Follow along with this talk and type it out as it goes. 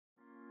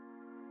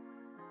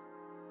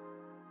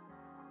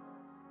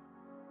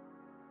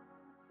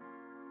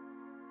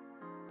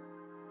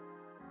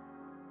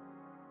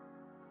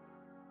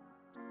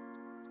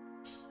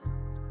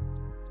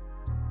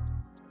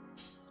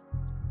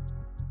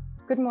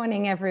Good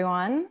morning,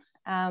 everyone.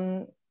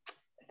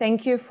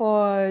 Thank you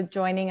for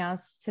joining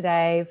us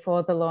today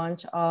for the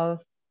launch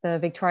of the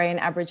Victorian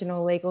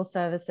Aboriginal Legal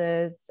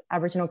Services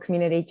Aboriginal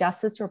Community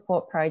Justice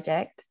Report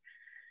project.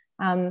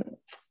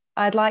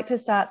 I'd like to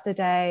start the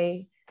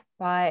day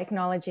by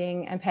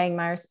acknowledging and paying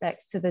my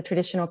respects to the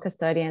traditional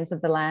custodians of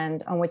the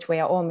land on which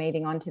we are all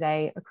meeting on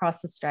today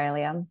across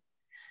Australia.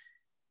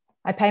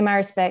 I pay my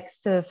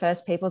respects to the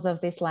First Peoples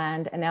of this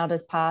land and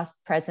elders past,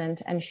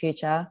 present and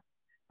future,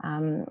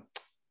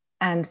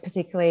 and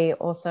particularly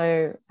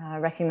also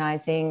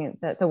recognising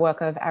the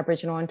work of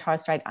Aboriginal and Torres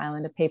Strait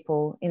Islander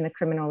people in the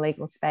criminal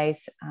legal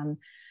space,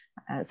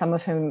 some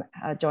of whom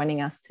are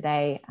joining us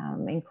today,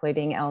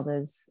 including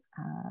elders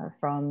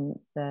from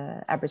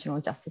the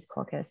Aboriginal Justice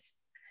Caucus.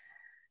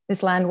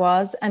 This land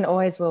was and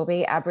always will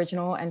be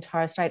Aboriginal and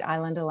Torres Strait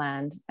Islander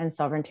land, and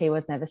sovereignty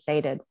was never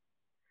ceded.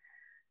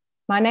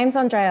 My name's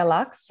Andrea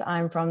Lux.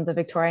 I'm from the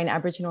Victorian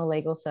Aboriginal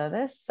Legal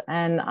Service,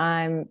 and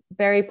I'm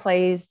very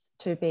pleased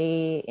to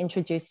be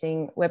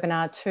introducing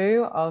webinar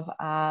 2 of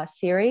our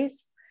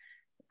series,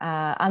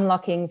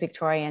 Unlocking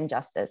Victorian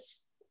Justice.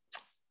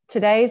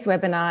 Today's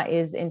webinar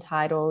is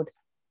entitled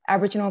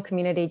Aboriginal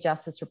Community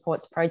Justice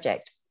Reports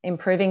Project,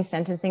 Improving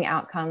Sentencing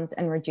Outcomes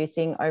and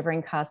Reducing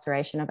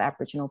Over-Incarceration of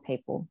Aboriginal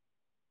People.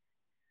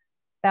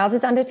 BOWS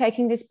is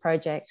undertaking this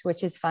project,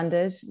 which is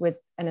funded with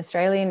an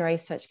Australian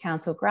Research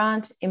Council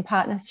grant in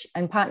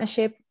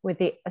partnership with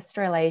the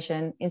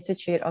Australasian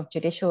Institute of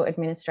Judicial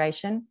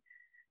Administration,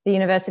 the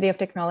University of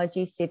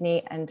Technology,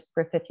 Sydney, and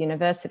Griffith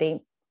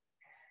University.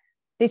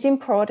 This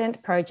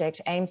important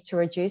project aims to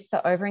reduce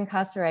the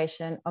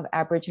over-incarceration of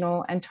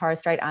Aboriginal and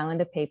Torres Strait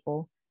Islander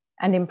people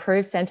and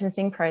improve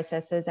sentencing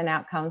processes and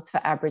outcomes for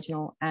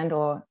Aboriginal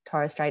and/or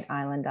Torres Strait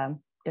Islander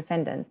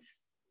defendants.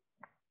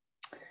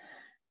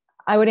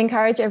 I would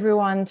encourage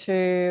everyone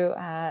to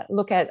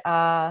look at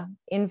our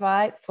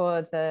invite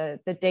for the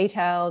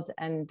detailed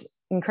and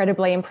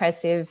incredibly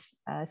impressive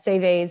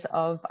CVs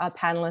of our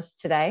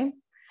panelists today.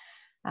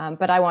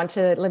 But I want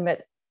to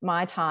limit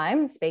my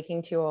time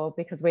speaking to you all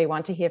because we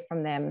want to hear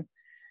from them.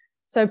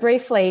 So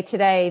briefly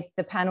today,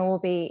 the panel will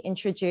be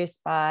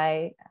introduced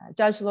by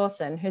Judge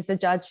Lawson, who's the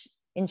judge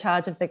in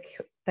charge of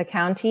the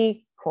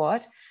County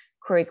Court,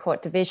 Koori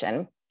Court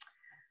Division.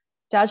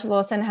 Judge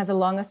Lawson has a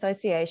long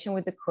association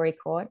with the Koori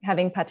Court,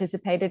 having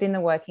participated in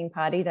the working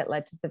party that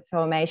led to the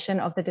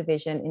formation of the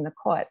division in the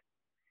court.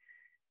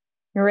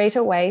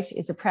 Narita Waite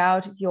is a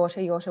proud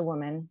Yorta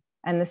woman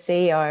and the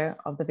CEO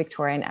of the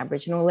Victorian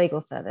Aboriginal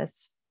Legal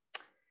Service.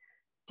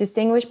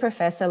 Distinguished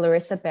Professor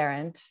Larissa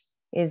Berendt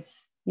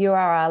is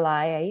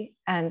URLIA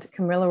and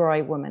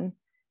Kamilaroi woman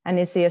and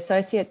is the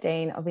Associate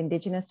Dean of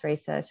Indigenous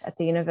Research at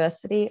the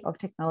University of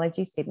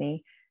Technology,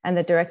 Sydney, and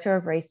the Director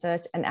of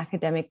Research and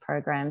Academic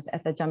Programs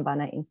at the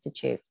Jumbunna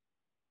Institute.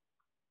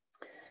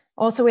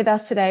 Also with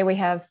us today, we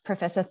have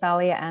Professor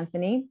Thalia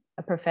Anthony,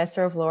 a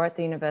Professor of Law at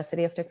the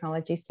University of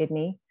Technology,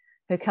 Sydney,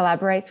 who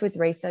collaborates with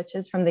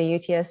researchers from the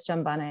UTS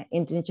Jumbunna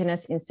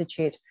Indigenous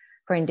Institute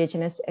for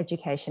Indigenous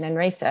Education and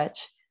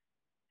Research.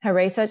 Her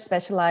research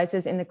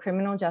specialises in the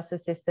criminal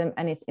justice system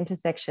and its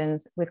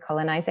intersections with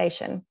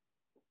colonisation.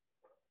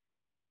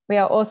 We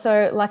are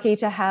also lucky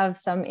to have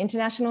some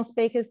international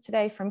speakers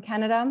today from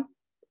Canada.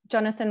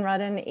 Jonathan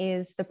Rudden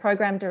is the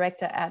Program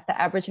Director at the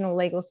Aboriginal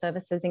Legal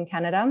Services in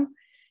Canada.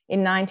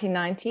 In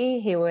 1990,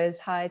 he was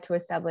hired to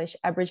establish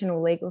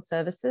Aboriginal Legal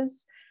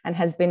Services and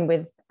has been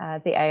with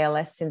the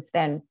ALS since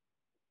then.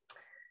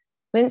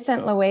 Lynn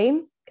St.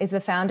 Louis is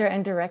the founder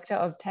and director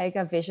of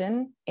Taiga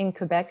Vision in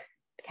Quebec,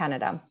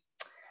 Canada.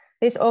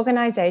 This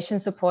organisation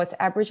supports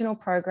Aboriginal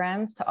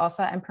programs to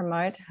offer and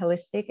promote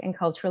holistic and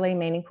culturally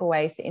meaningful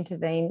ways to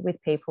intervene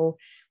with people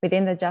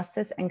within the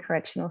justice and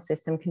correctional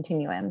system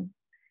continuum.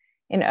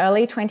 In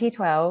early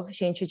 2012,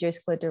 she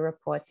introduced Gladue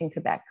Reports in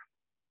Quebec.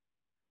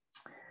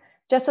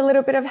 Just a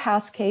little bit of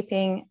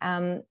housekeeping.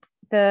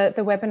 The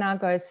webinar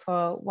goes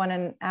for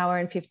 1 hour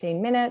and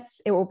 15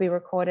 minutes. It will be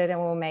recorded and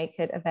we'll make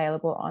it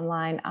available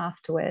online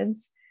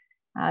afterwards.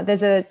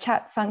 There's a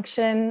chat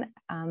function,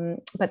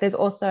 but there's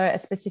also a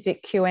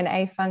specific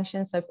Q&A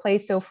function. So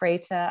please feel free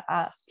to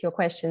ask your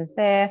questions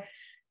there.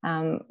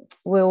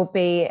 We'll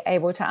be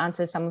able to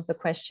answer some of the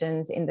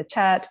questions in the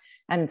chat,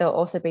 and there'll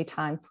also be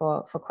time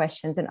for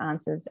questions and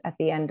answers at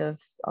the end of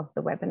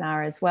the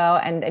webinar as well.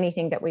 And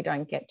anything that we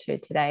don't get to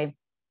today,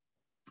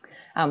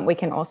 we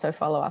can also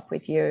follow up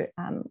with you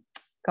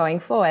going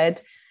forward.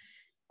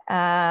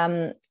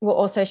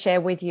 We'll also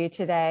share with you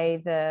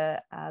today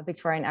the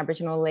Victorian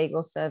Aboriginal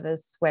Legal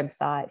Service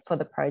website for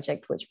the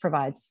project, which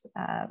provides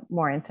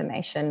more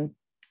information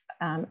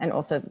and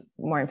also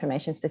more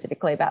information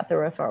specifically about the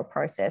referral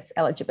process,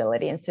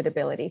 eligibility and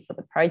suitability for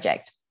the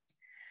project.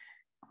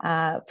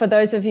 For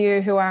those of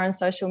you who are on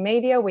social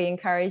media, we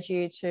encourage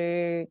you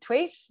to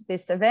tweet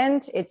this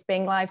event. It's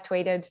being live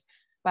tweeted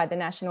by the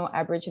National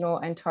Aboriginal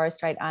and Torres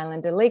Strait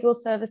Islander Legal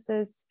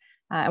Services,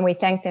 and we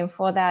thank them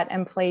for that.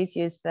 And please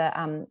use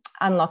the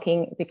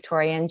Unlocking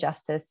Victorian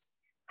Justice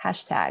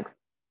hashtag.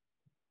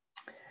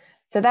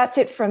 So that's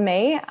it from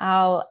me.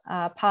 I'll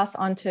pass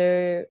on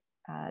to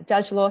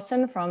Judge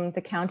Lawson from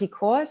the County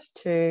Court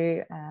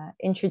to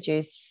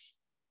introduce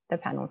the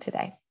panel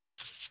today.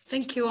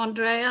 Thank you,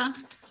 Andrea.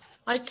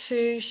 I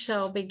too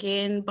shall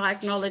begin by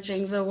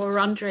acknowledging the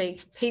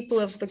Wurundjeri people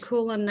of the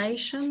Kulin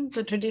Nation,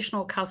 the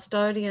traditional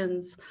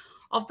custodians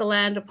of the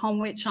land upon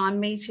which I'm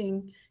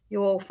meeting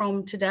you all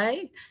from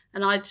today.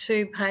 And I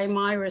too pay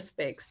my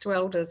respects to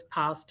elders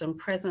past and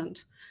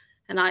present.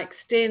 And I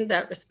extend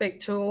that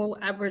respect to all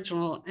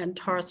Aboriginal and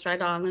Torres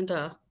Strait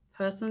Islander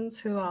persons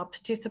who are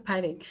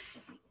participating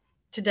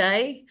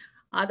today,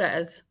 either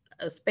as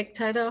a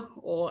spectator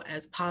or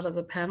as part of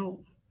the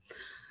panel.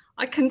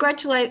 I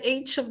congratulate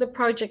each of the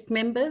project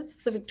members,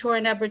 the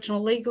Victorian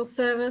Aboriginal Legal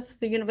Service,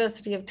 the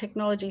University of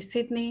Technology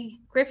Sydney,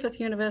 Griffith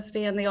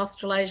University and the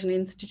Australasian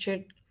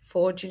Institute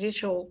for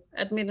Judicial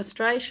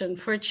Administration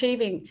for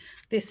achieving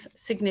this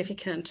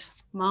significant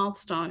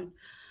milestone.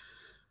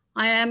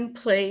 I am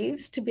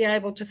pleased to be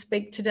able to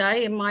speak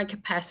today in my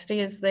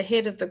capacity as the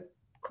head of the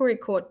Koori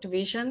Court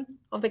Division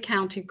of the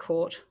County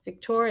Court,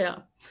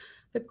 Victoria.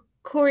 The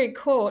Koori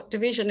Court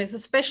Division is a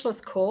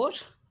specialist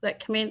court that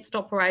commenced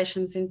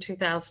operations in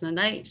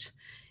 2008.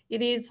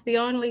 It is the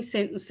only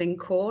sentencing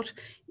court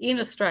in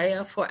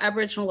Australia for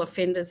Aboriginal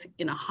offenders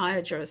in a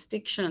higher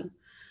jurisdiction.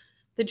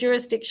 The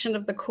jurisdiction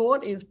of the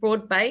court is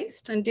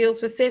broad-based and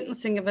deals with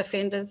sentencing of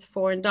offenders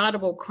for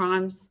indictable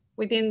crimes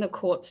within the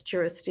court's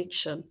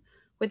jurisdiction,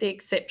 with the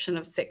exception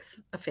of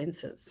sex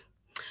offences.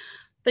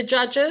 The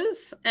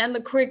judges and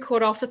the Koori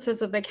Court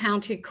officers of the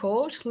County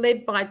Court,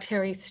 led by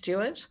Terry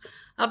Stewart,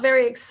 are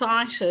very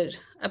excited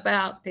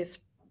about this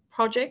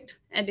project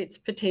and its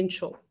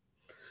potential.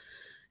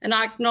 And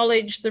I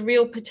acknowledge the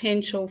real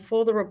potential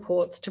for the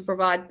reports to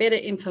provide better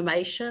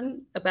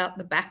information about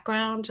the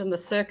background and the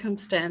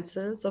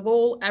circumstances of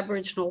all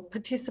Aboriginal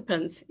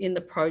participants in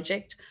the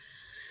project,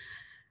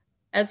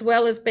 as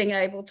well as being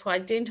able to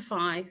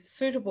identify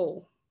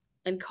suitable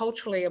and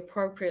culturally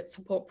appropriate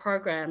support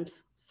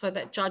programs so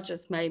that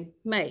judges may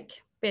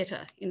make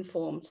better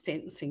informed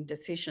sentencing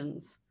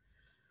decisions.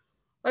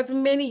 Over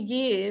many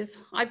years,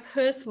 I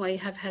personally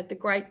have had the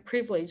great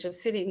privilege of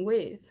sitting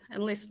with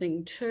and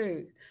listening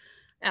to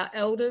our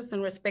elders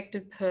and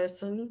respected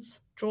persons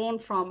drawn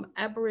from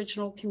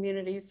Aboriginal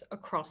communities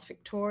across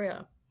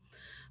Victoria.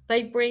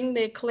 They bring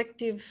their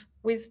collective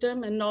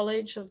wisdom and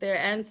knowledge of their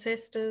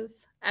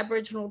ancestors,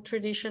 Aboriginal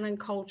tradition and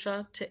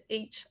culture to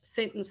each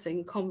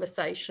sentencing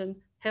conversation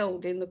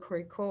held in the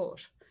Koori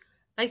Court.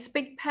 They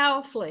speak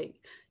powerfully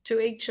to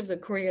each of the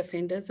Koori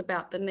offenders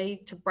about the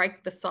need to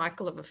break the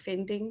cycle of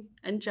offending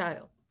and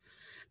jail.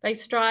 They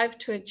strive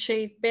to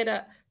achieve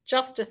better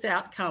justice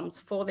outcomes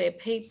for their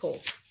people.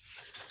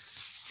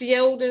 The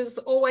elders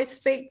always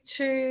speak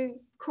to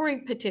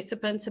Koori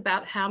participants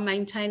about how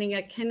maintaining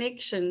a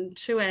connection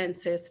to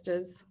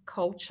ancestors,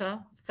 culture,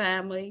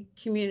 family,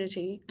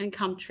 community, and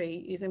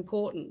country is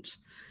important,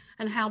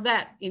 and how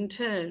that in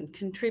turn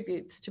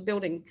contributes to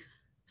building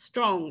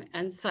strong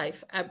and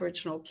safe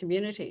Aboriginal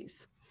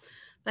communities.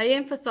 They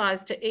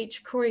emphasise to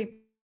each Koori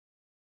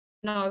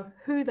know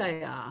who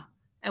they are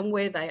and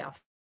where they are,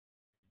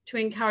 to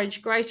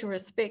encourage greater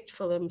respect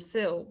for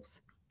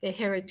themselves, their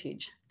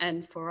heritage,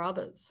 and for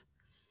others.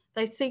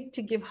 They seek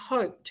to give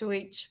hope to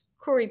each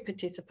Koori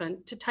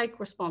participant to take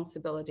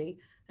responsibility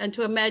and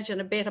to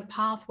imagine a better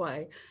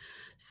pathway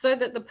so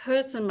that the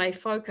person may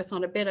focus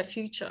on a better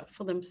future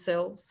for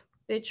themselves,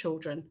 their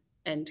children,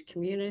 and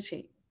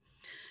community.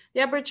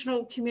 The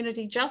Aboriginal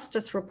Community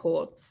Justice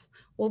Reports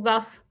will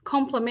thus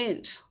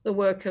complement the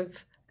work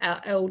of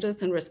our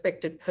elders and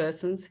respected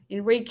persons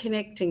in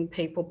reconnecting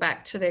people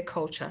back to their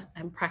culture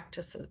and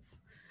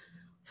practices.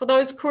 For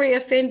those Koori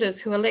offenders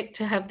who elect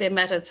to have their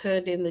matters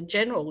heard in the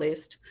general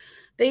list,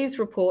 these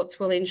reports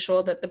will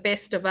ensure that the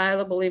best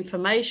available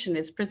information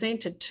is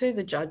presented to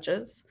the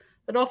judges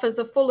that offers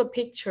a fuller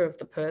picture of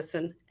the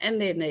person and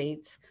their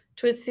needs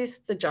to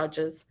assist the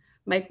judges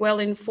make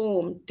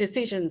well-informed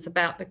decisions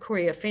about the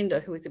Koori offender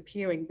who is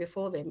appearing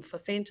before them for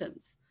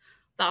sentence,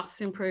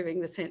 thus improving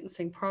the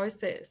sentencing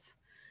process.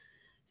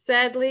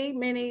 Sadly,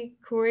 many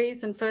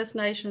Kooris and First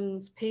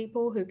Nations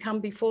people who come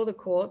before the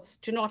courts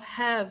do not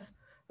have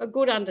a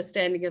good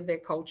understanding of their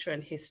culture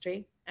and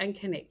history and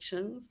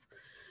connections,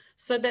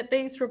 so that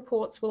these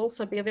reports will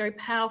also be a very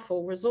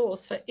powerful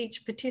resource for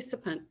each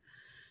participant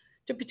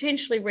to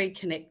potentially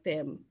reconnect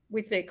them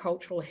with their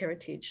cultural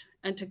heritage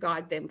and to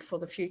guide them for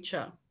the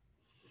future.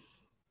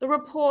 The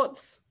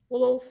reports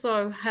will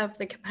also have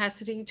the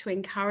capacity to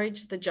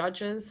encourage the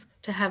judges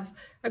to have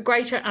a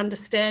greater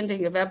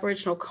understanding of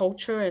Aboriginal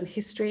culture and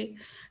history,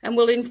 and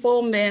will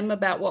inform them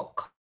about what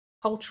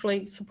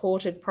culturally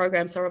supported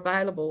programs are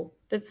available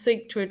that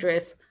seek to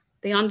address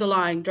the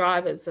underlying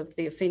drivers of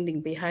the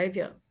offending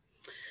behaviour.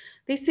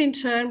 This in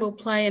turn will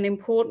play an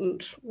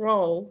important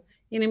role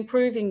in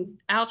improving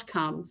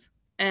outcomes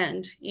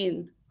and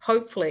in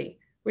hopefully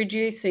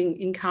reducing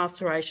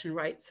incarceration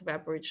rates of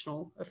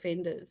Aboriginal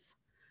offenders.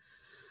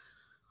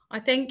 I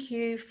thank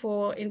you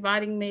for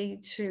inviting me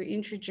to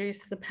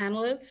introduce the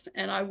panellists,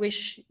 and I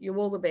wish you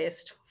all the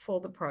best for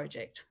the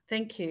project.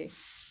 Thank you.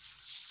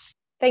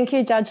 Thank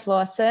you, Judge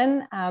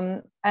Lawson,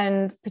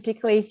 and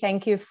particularly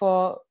thank you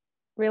for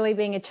really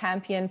being a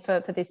champion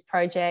for this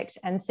project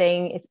and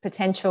seeing its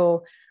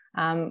potential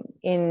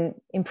in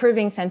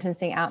improving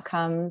sentencing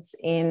outcomes,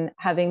 in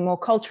having more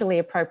culturally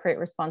appropriate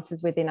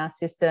responses within our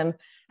system,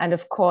 and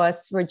of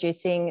course,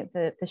 reducing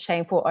the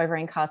shameful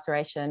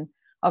over-incarceration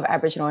of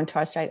Aboriginal and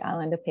Torres Strait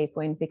Islander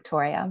people in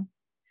Victoria.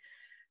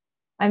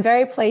 I'm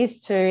very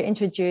pleased to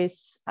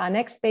introduce our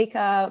next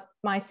speaker,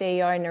 my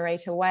CEO,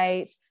 Nerita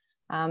Waite,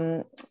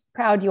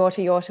 proud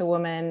Yorta Yorta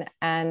woman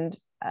and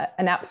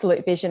an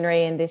absolute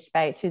visionary in this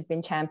space who's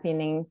been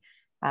championing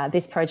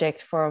this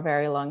project for a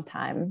very long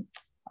time.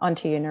 On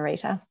to you,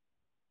 Nerita.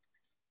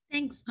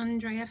 Thanks,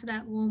 Andrea, for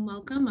that warm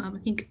welcome. I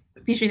think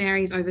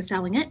visionary is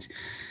overselling it.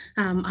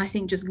 I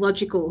think just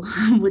logical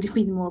would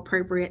be the more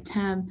appropriate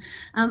term.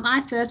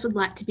 I first would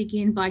like to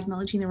begin by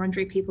acknowledging the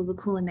Wurundjeri people of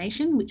the Kulin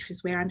Nation, which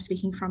is where I'm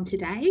speaking from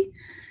today,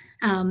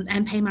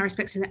 and pay my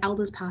respects to the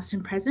elders past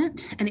and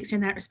present, and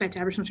extend that respect to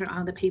Aboriginal and Torres Strait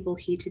Islander people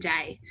here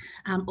today.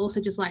 Also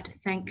just like to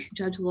thank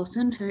Judge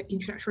Lawson for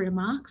introductory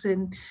remarks,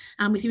 and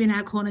with you in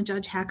our corner,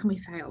 Judge, how can we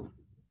fail?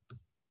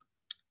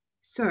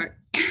 So,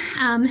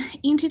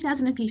 in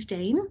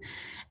 2015,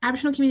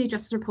 Aboriginal Community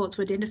Justice Reports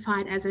were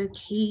identified as a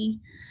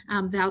key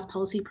VALS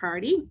policy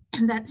priority.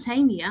 And that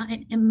same year,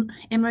 an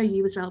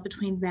MOU was developed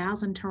between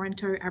VALS and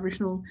Toronto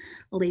Aboriginal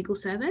Legal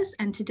Service.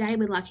 And today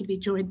we're lucky to be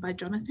joined by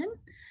Jonathan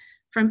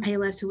from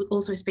ALS, who will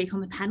also speak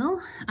on the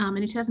panel. In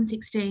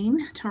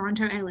 2016,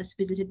 Toronto ALS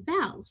visited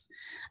VALS.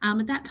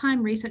 At that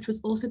time, research was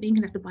also being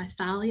conducted by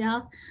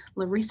Thalia,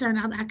 Larissa and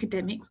other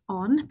academics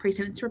on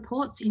pre-sentence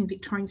reports in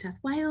Victorian New South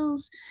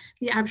Wales,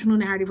 the Aboriginal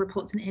narrative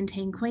reports in NT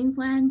in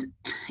Queensland,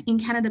 in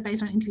Canada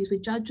based on interviews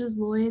with judges,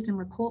 lawyers and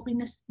report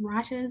witness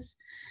writers.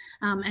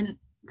 And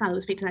Thalia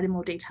will speak to that in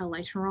more detail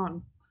later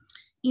on.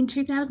 In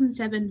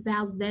 2007,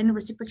 VALS then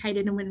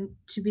reciprocated and went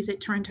to visit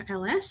Toronto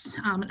LS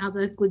and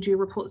other Gladue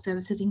report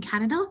services in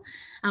Canada,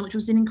 which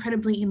was an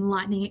incredibly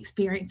enlightening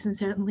experience and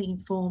certainly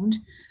informed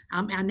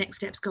our next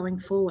steps going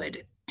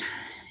forward.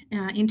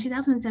 In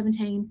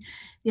 2017,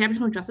 the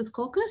Aboriginal Justice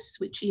Caucus,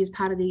 which is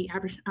part of the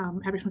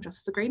Aboriginal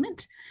Justice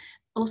Agreement,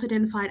 also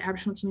identified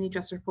Aboriginal Community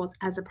Justice Reports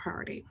as a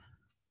priority.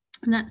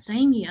 In that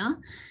same year,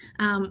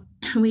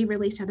 we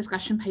released our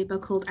discussion paper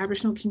called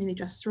Aboriginal Community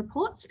Justice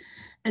Reports,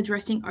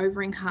 Addressing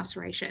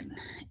Over-Incarceration.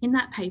 In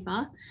that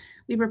paper,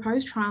 we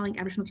proposed trialling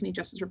Aboriginal Community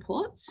Justice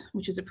Reports,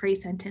 which is a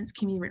pre-sentence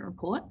community written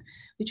report,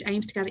 which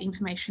aims to gather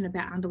information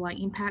about underlying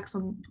impacts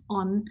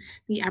on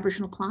the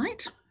Aboriginal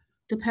client.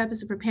 The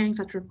purpose of preparing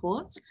such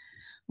reports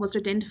was to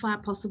identify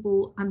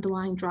possible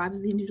underlying drivers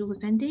of the individual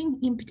offending,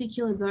 in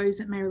particular those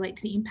that may relate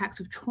to the impacts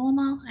of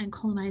trauma and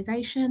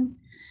colonisation,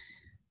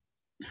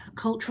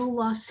 cultural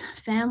loss,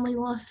 family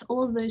loss,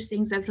 all of those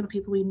things that Aboriginal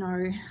people we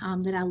know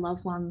that our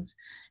loved ones,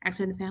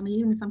 extended family,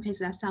 even in some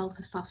cases ourselves,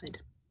 have suffered.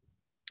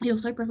 It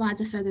also provides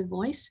a further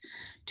voice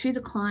to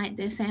the client,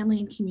 their family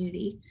and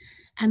community,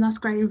 and thus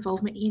greater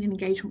involvement in and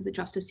engagement with the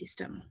justice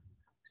system.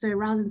 So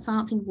rather than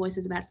silencing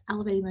voices, about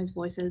elevating those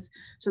voices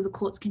so the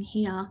courts can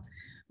hear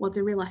what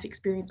the real life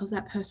experience of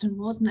that person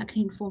was, and that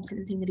can inform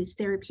sentencing that is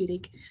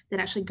therapeutic, that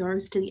actually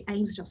goes to the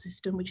aims of the justice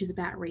system, which is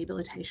about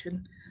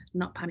rehabilitation,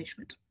 not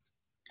punishment.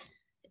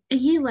 A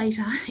year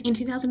later, in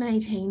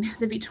 2018,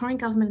 the Victorian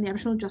Government and the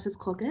Aboriginal Justice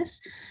Caucus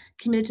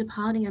committed to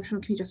piloting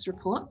Aboriginal Community Justice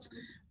Reports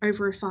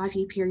over a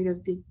 5-year period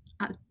of the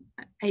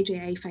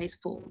AJA Phase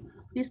 4.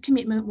 This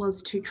commitment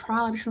was to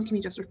trial Aboriginal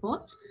Community Justice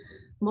Reports,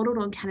 modelled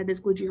on Canada's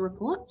Gladue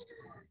reports,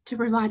 to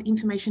provide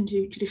information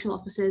to judicial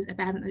officers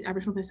about an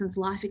Aboriginal person's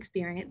life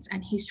experience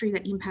and history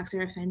that impacts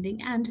their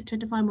offending, and to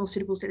identify more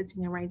suitable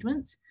sentencing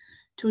arrangements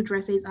to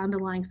address these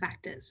underlying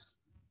factors.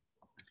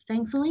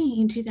 Thankfully,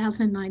 in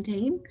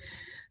 2019,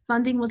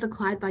 funding was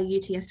acquired by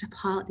UTS to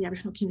pilot the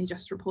Aboriginal Community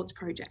Justice Reports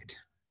project.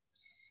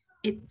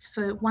 It's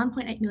for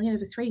 $1.8 million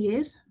over 3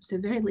 years, so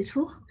very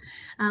little,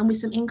 with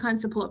some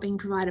in-kind support being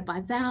provided by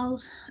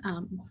VALS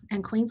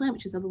and Queensland,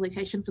 which is the other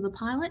location for the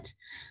pilot,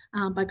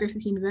 by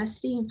Griffith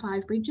University and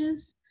Five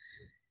Bridges.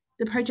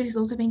 The project is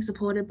also being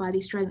supported by the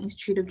Australian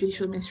Institute of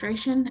Judicial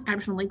Administration,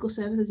 Aboriginal Legal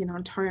Services in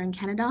Ontario and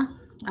Canada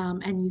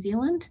and New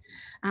Zealand,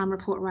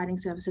 report writing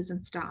services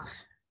and staff.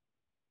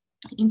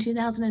 In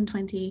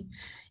 2020,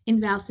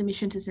 in VAL's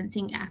submission to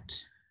Sentencing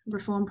Act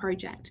Reform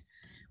Project,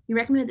 we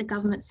recommended that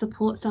government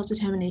support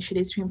self-determined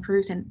initiatives to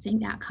improve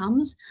sentencing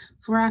outcomes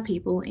for our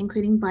people,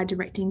 including by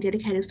directing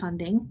dedicated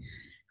funding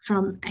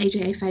from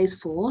AJA Phase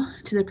 4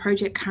 to the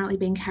project currently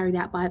being carried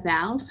out by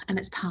VALS and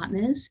its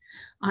partners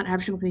on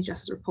Aboriginal Community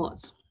Justice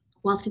Reports.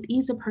 Whilst it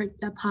is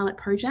a pilot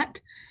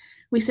project,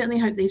 we certainly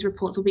hope these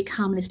reports will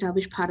become an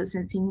established part of the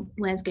sentencing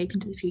landscape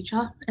into the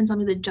future, and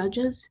something that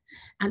judges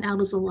and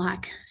elders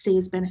alike see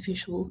as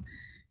beneficial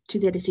to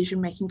their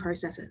decision-making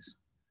processes.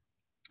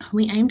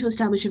 We aim to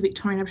establish a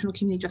Victorian Aboriginal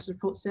Community Justice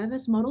Report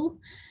Service model,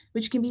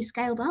 which can be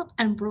scaled up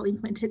and broadly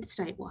implemented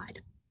statewide.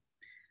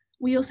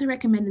 We also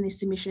recommend in this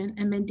submission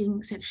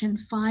amending Section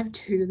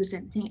 5.2 of the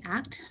Sentencing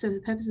Act, so for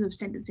the purposes of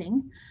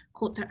sentencing,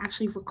 courts are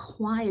actually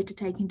required to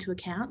take into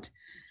account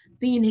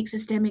the unique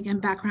systemic and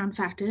background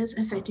factors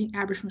affecting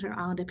Aboriginal and Torres Strait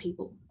Islander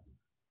people.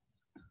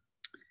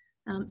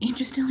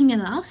 Interestingly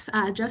enough,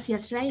 just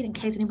yesterday, in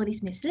case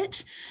anybody's missed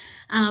it,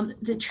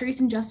 the Truth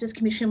and Justice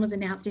Commission was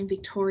announced in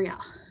Victoria.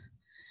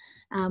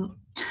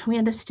 We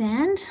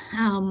understand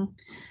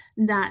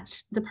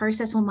that the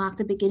process will mark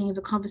the beginning of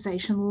a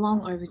conversation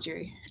long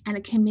overdue and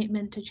a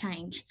commitment to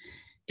change.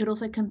 It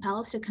also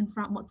compels us to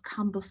confront what's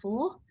come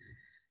before,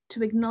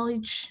 to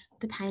acknowledge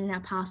the pain in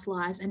our past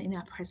lives and in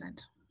our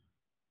present.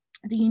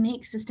 The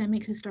unique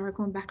systemic,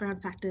 historical and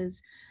background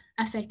factors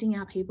affecting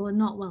our people are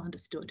not well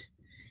understood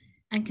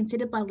and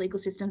considered by legal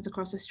systems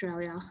across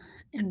Australia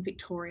and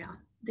Victoria.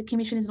 The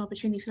Commission is an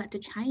opportunity for that to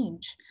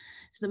change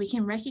so that we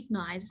can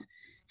recognise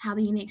how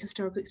the unique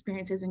historical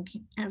experiences of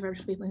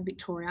Aboriginal people in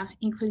Victoria,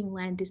 including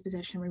land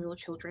dispossession and removal of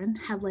children,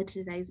 have led to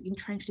today's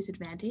entrenched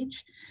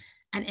disadvantage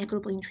and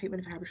equitable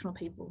treatment of Aboriginal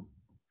people.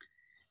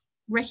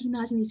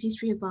 Recognising this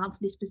history of violence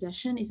and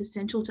dispossession is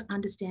essential to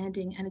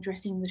understanding and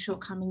addressing the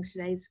shortcomings of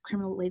today's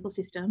criminal legal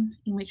system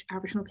in which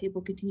Aboriginal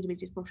people continue to be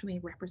disproportionately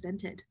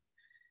represented.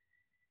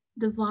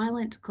 The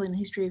violent colonial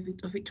history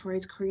of Victoria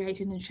has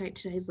created and shaped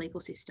today's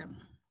legal system,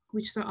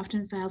 which so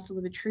often fails to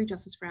deliver true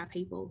justice for our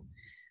people.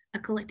 A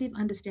collective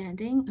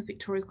understanding of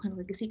Victoria's colonial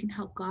legacy can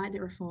help guide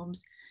the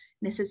reforms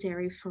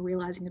necessary for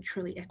realising a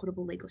truly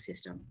equitable legal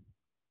system.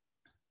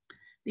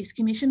 This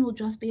commission will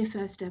just be a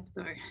first step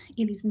though.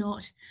 It is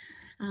not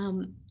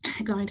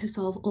going to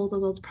solve all the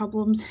world's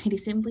problems. It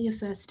is simply a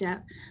first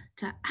step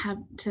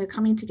to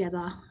coming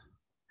together,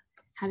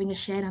 having a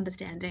shared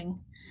understanding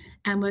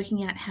and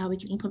working out how we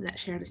can implement that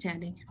shared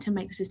understanding to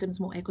make the systems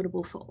more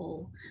equitable for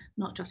all,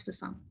 not just for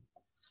some.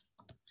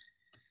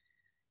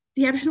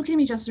 The Aboriginal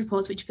Community Justice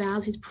Reports, which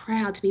VOWS is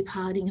proud to be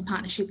piloting in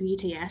partnership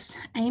with UTS,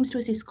 aims to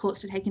assist courts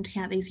to take into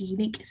account these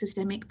unique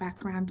systemic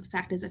background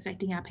factors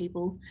affecting our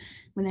people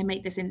when they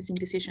make their sentencing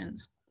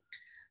decisions.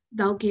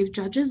 They'll give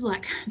judges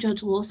like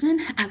Judge Lawson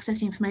access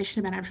to information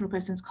about Aboriginal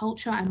persons'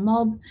 culture and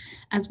mob,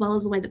 as well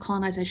as the way that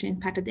colonisation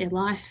impacted their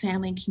life,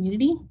 family and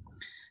community.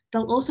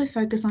 They'll also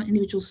focus on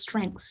individual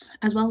strengths,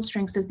 as well as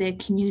strengths of their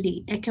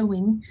community,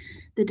 echoing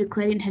the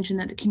declared intention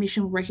that the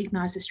Commission will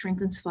recognise the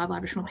strength and survival of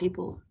Aboriginal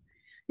people.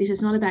 This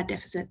is not about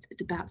deficits,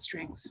 it's about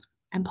strengths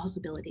and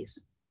possibilities.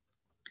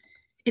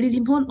 It is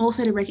important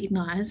also to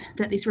recognise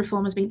that this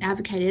reform has been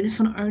advocated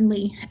for not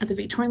only at the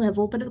Victorian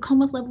level, but at the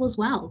Commonwealth level as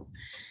well.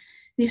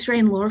 The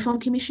Australian Law Reform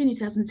Commission in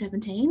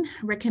 2017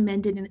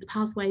 recommended in its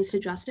Pathways to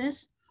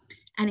Justice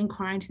and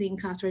inquiry into the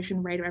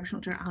incarceration rate of Aboriginal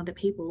and Torres Strait Islander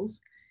peoples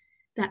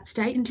that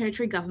state and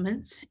territory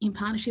governments, in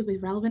partnership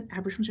with relevant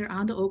Aboriginal and Torres Strait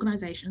Islander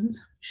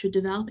organisations, should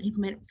develop and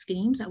implement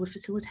schemes that would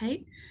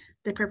facilitate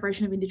the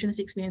preparation of Indigenous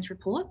Experience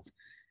Reports,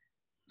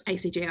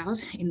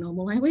 ACGRs in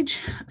normal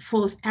language,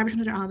 for Aboriginal and Torres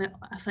Strait Islander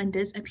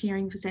offenders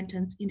appearing for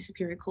sentence in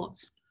superior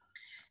courts.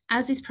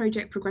 As this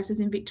project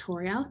progresses in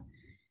Victoria,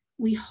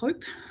 we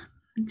hope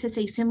to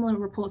see similar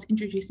reports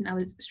introduced in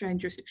other Australian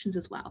jurisdictions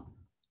as well.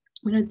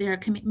 We know there are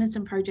commitments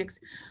and projects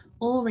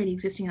already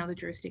existing in other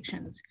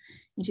jurisdictions.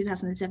 In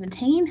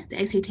 2017,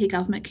 the ACT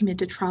government committed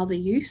to trial the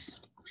use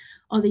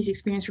of these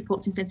experience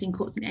reports in sentencing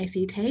courts in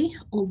ACT.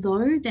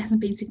 Although there hasn't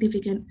been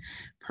significant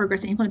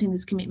progress in implementing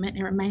this commitment,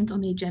 it remains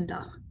on the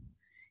agenda.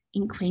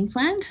 In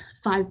Queensland,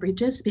 5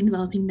 Bridges have been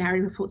developing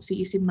narrative reports for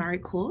use in Murray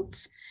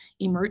courts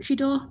in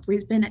Maroochydore,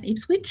 Brisbane and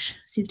Ipswich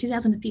since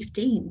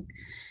 2015.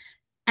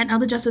 And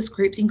other justice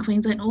groups in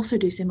Queensland also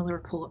do similar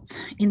reports.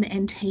 In the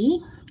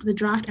NT, the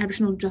draft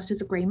Aboriginal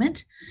Justice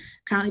Agreement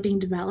currently being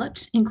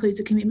developed includes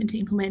a commitment to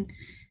implement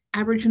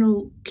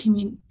Aboriginal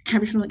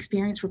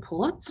Experience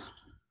Reports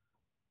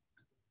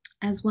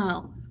as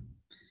well.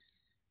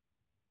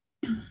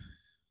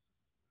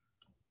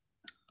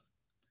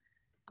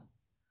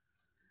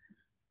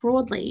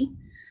 Broadly,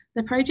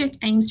 the project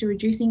aims to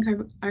reduce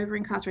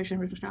over-incarceration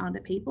of Aboriginal and Torres Strait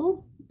Islander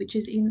people, which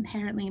is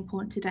inherently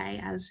important today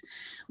as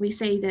we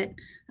see that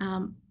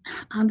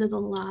under the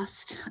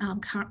last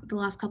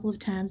couple of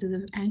terms of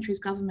the Andrews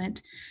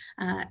government,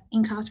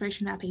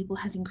 incarceration of our people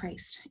has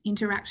increased,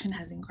 interaction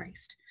has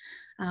increased.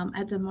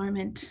 At the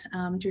moment,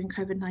 during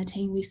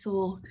COVID-19, we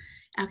saw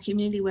our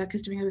community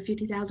workers doing over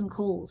 50,000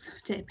 calls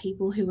to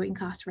people who were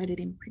incarcerated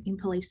in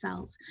police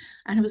cells,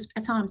 and who was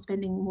at times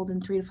spending more than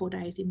 3 to 4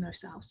 days in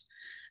those cells.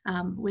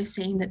 We're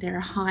seeing that there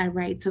are higher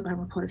rates of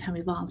unreported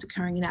family violence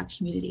occurring in our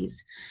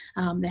communities.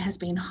 There has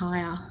been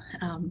higher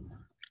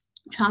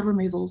child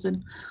removals,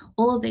 and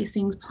all of these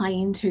things play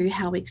into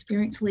how we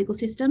experience the legal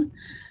system,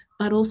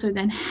 but also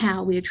then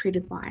how we are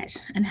treated by it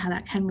and how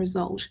that can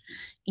result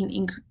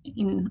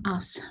in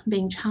us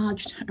being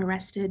charged,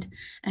 arrested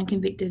and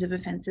convicted of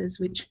offences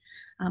which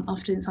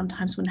often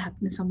sometimes wouldn't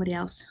happen to somebody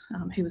else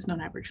who was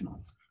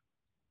non-Aboriginal.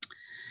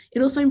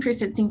 It also improves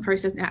sentencing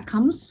process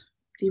outcomes,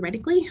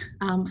 theoretically,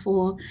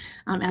 for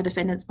our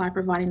defendants by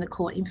providing the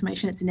court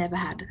information it's never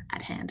had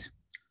at hand.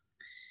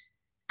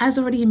 As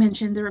already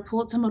mentioned, the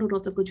reports are modelled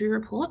off the Gladue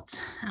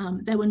reports.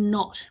 They will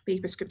not be a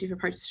prescriptive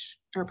approach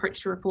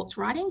to reports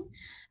writing,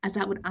 as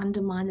that would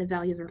undermine the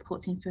value of the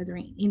reports in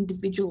furthering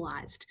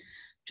individualised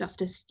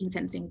justice in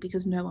sentencing,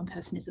 because no one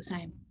person is the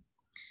same.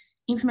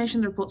 Information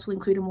in the reports will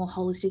include a more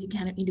holistic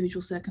account of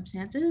individual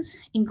circumstances,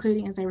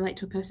 including as they relate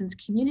to a person's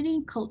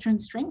community, culture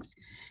and strength,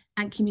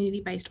 and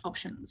community-based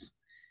options.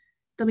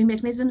 There'll be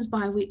mechanisms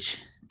by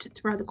which to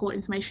provide the court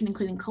information,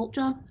 including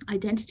culture,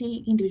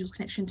 identity, individual's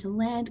connection to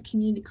land,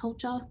 community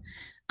culture,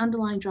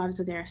 underlying drivers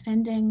of their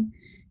offending,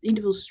 the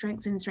individual's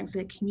strengths and strengths of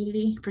their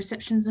community,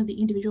 perceptions of the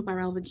individual by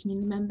relevant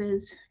community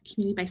members,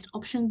 community-based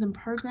options and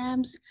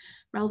programs,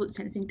 relevant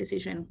sentencing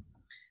decision.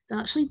 They'll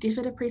actually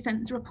differ to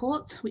pre-sentence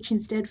reports, which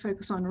instead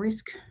focus on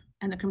risk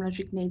and the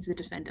criminologic needs of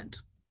the defendant.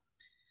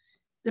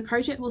 The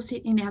project will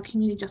sit in our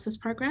community justice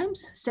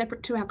programs,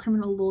 separate to our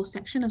criminal law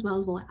section, as well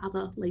as all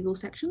other legal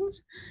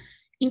sections.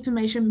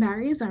 Information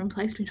barriers are in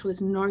place to ensure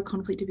there's no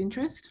conflict of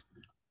interest.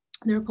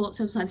 The reports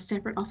have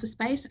separate office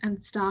space and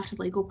staff to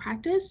legal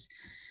practice.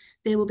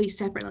 There will be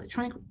separate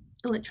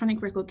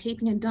electronic record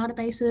keeping and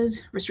databases,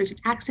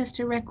 restricted access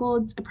to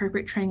records,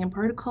 appropriate training and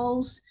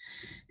protocols.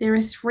 There are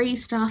 3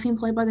 staff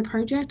employed by the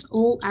project,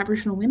 all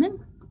Aboriginal women.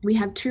 We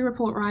have 2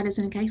 report writers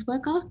and a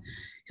caseworker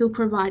who'll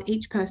provide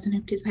each person who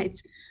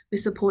participates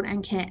with support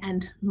and care.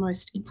 And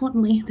most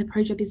importantly, the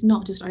project is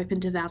not just open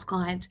to VALS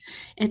clients,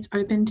 it's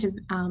open to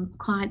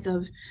clients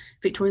of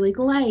Victoria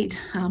Legal Aid,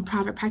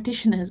 private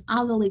practitioners,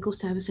 other legal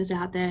services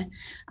out there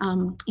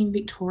in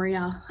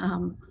Victoria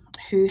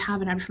who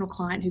have an Aboriginal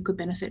client who could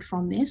benefit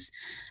from this,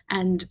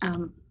 and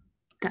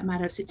that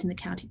matter sits in the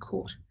county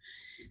court.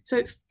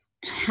 So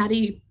how are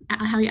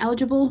you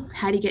eligible?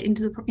 How do you get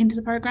into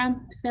the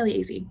program? Fairly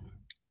easy.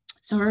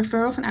 So a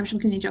referral for an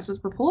Aboriginal Community Justice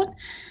Report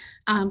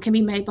can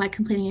be made by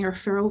completing a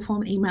referral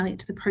form and emailing it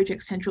to the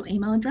project's central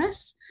email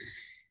address,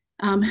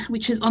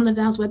 which is on the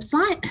VALS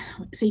website.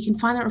 So you can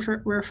find that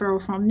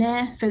referral from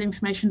there, further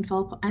information,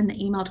 follow-up, and the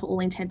email to all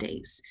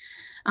attendees.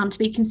 To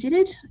be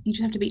considered, you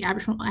just have to be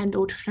Aboriginal and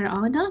or Strait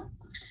Islander.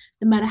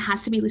 The matter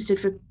has to be listed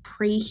for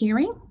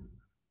pre-hearing.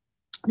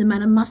 The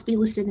matter must be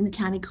listed in the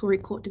County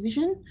Koori Court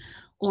Division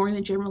or in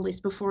the general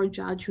list before a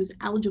judge who is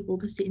eligible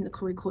to sit in the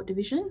Koori Court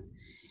Division,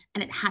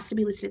 and it has to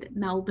be listed at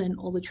Melbourne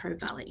or Latrobe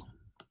Valley.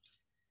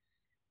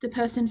 The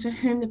person for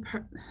whom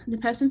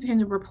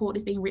the report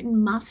is being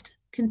written must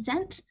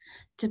consent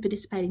to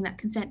participating. That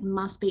consent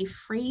must be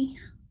free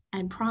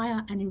and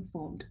prior and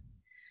informed.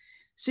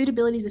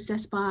 Suitability is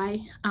assessed by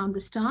the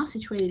staff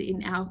situated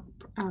in our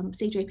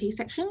CJP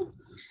section.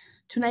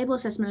 To enable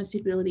assessment of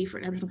suitability for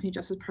an Aboriginal Community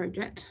Justice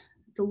project,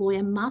 the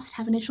lawyer must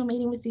have an initial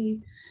meeting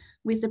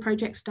with the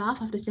project staff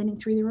after sending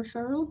through the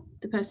referral.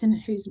 The person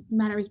whose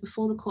matter is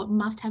before the court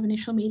must have an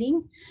initial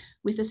meeting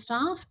with the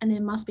staff, and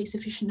there must be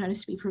sufficient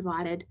notice to be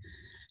provided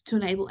to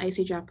enable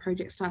ACJR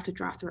project staff to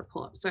draft the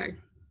report. So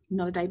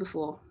not a day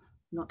before,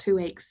 not 2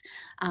 weeks.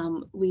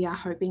 We are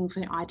hoping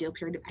for an ideal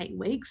period of 8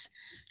 weeks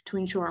to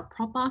ensure a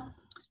proper,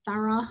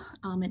 thorough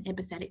and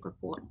empathetic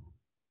report.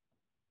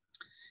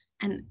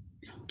 And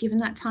given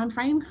that time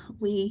frame,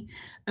 we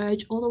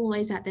urge all the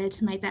lawyers out there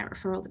to make that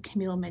referral at the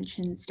committal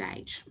mention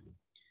stage.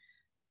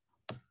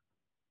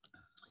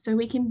 So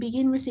we can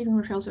begin receiving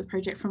referrals for the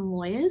project from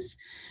lawyers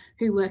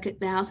who work at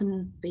VALS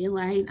and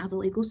VLA and other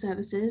legal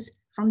services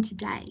from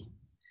today.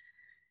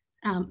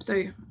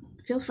 So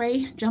feel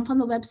free, jump on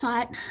the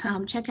website,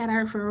 check out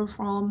our referral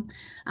form,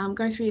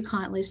 go through your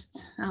client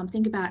lists,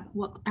 think about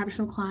what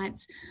Aboriginal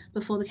clients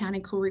before the County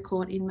Koori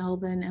Court in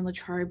Melbourne and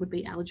Latrobe would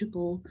be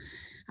eligible.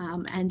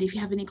 And if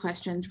you have any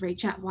questions,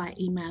 reach out via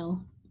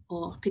email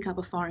or pick up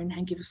a phone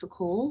and give us a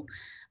call.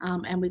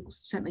 And we'll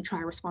certainly try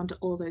to respond to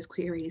all of those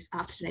queries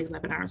after today's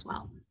webinar as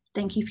well.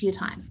 Thank you for your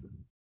time.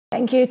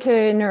 Thank you to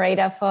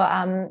Narita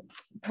for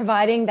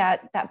providing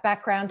that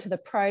background to the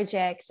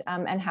project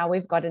and how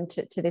we've gotten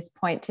to this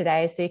point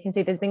today. So you can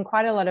see there's been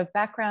quite a lot of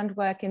background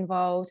work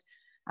involved,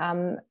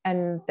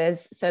 and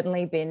there's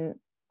certainly been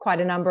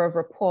quite a number of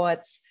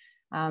reports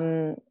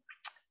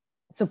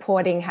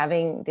supporting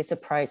having this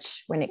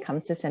approach when it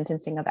comes to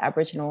sentencing of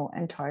Aboriginal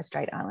and Torres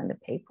Strait Islander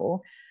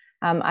people.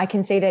 I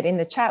can see that in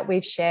the chat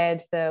we've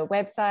shared the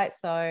website,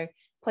 so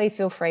please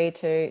feel free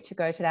to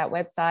go to that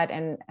website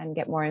and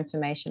get more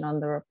information on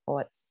the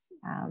reports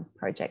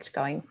project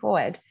going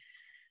forward.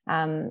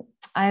 I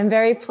am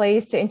very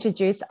pleased to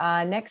introduce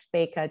our next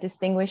speaker,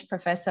 distinguished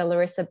Professor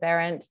Larissa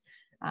Behrendt.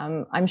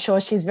 I'm sure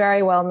she's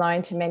very well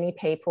known to many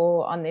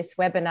people on this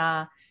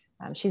webinar.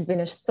 She's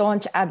been a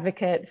staunch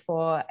advocate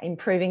for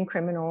improving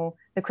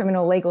the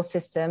criminal legal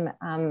system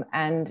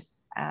and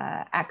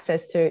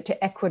access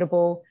to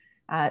equitable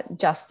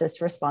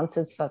justice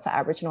responses for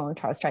Aboriginal and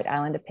Torres Strait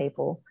Islander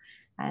people.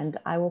 And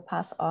I will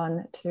pass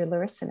on to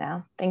Larissa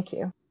now. Thank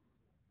you.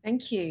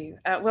 Thank you.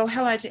 Well,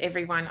 hello to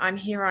everyone. I'm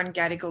here on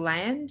Gadigal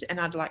land, and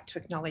I'd like to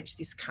acknowledge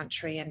this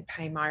country and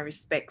pay my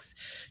respects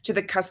to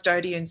the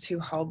custodians who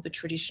hold the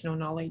traditional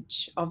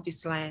knowledge of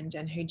this land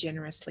and who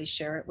generously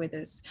share it with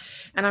us.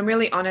 And I'm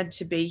really honoured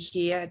to be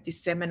here at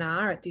this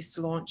seminar, at this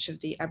launch of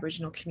the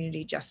Aboriginal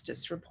Community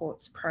Justice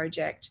Reports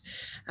project.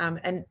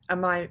 And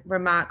my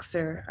remarks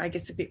are, I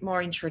guess, a bit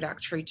more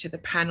introductory to the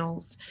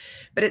panels,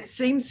 but it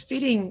seems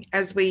fitting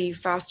as we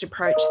fast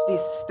approach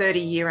this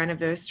 30-year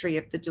anniversary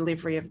of the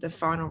delivery of the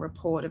final final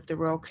report of the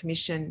Royal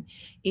Commission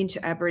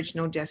into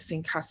Aboriginal Deaths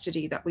in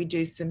Custody that we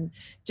do some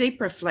deep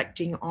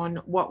reflecting on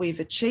what we've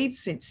achieved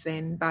since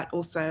then, but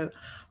also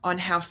on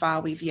how far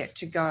we've yet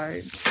to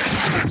go.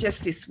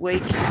 Just this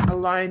week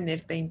alone, there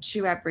have been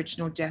 2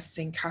 Aboriginal deaths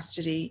in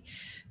custody,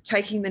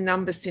 taking the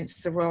number since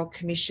the Royal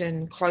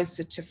Commission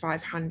closer to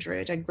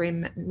 500, a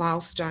grim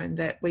milestone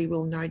that we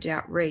will no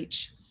doubt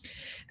reach.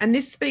 And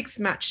this speaks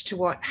much to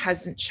what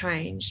hasn't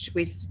changed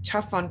with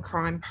tough on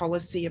crime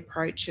policy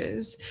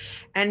approaches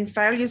and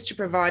failures to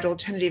provide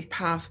alternative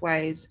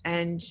pathways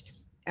and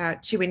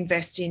to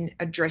invest in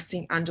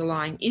addressing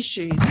underlying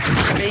issues,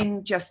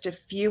 being just a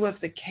few of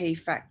the key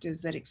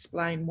factors that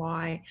explain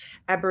why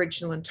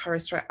Aboriginal and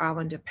Torres Strait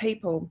Islander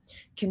people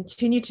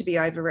continue to be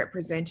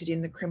overrepresented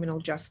in the criminal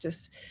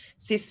justice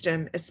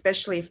system,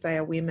 especially if they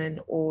are women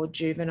or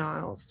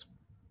juveniles.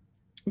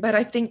 But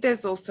I think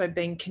there's also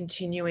been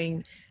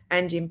continuing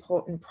and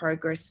important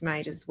progress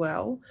made as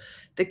well.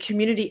 The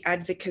community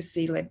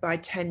advocacy led by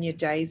Tanya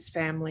Day's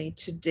family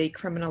to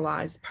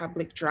decriminalise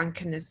public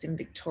drunkenness in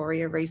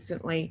Victoria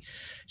recently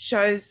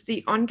shows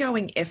the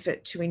ongoing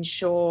effort to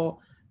ensure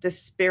the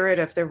spirit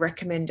of the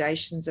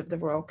recommendations of the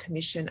Royal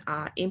Commission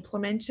are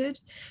implemented,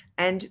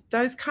 and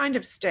those kind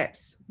of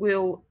steps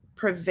will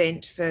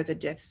prevent further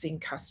deaths in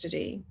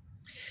custody.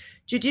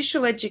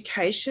 Judicial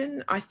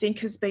education, I think,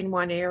 has been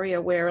one area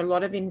where a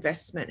lot of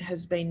investment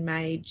has been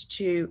made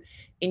to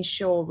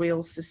ensure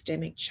real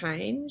systemic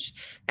change.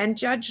 And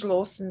Judge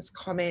Lawson's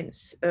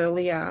comments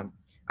earlier,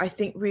 I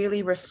think,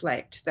 really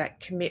reflect that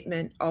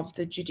commitment of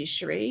the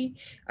judiciary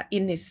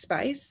in this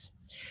space.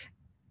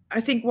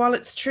 I think while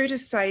it's true to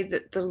say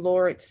that the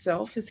law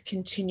itself has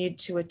continued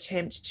to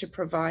attempt to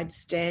provide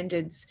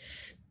standards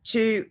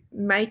to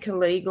make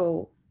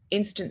illegal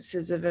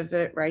instances of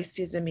overt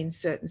racism in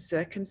certain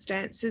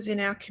circumstances in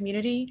our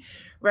community,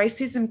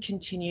 racism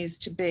continues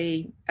to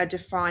be a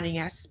defining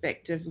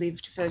aspect of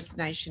lived First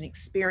Nation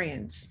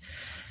experience.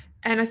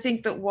 And I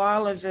think that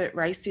while overt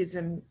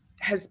racism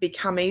has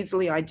become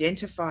easily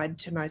identified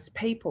to most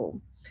people,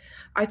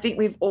 I think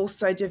we've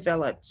also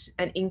developed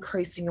an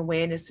increasing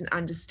awareness and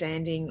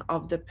understanding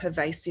of the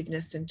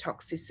pervasiveness and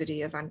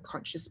toxicity of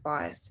unconscious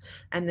bias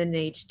and the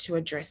need to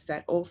address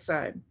that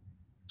also.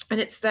 And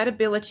it's that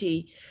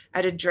ability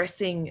at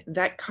addressing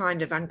that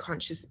kind of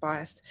unconscious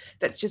bias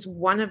that's just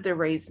one of the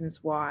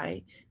reasons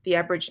why the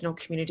Aboriginal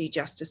Community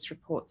Justice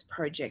Reports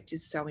project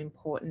is so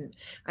important.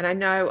 And I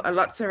know a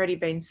lot's already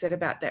been said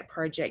about that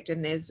project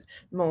and there's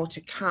more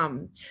to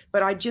come,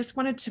 but I just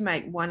wanted to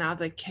make one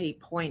other key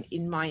point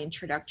in my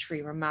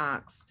introductory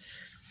remarks.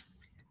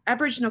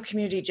 Aboriginal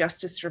Community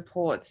Justice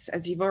Reports,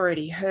 as you've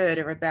already heard,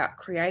 are about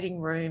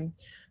creating room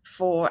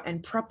for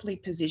and properly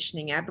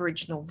positioning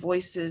Aboriginal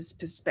voices,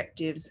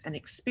 perspectives and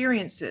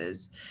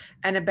experiences,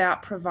 and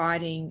about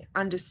providing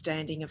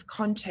understanding of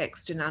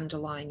context and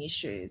underlying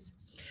issues.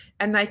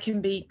 And they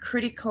can be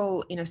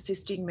critical in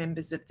assisting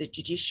members of the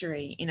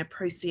judiciary in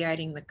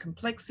appreciating the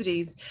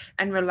complexities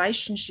and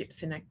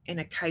relationships in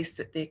a case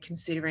that they're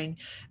considering,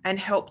 and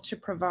help to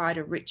provide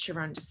a richer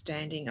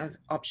understanding of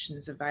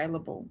options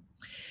available.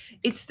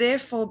 It's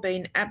therefore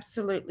been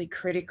absolutely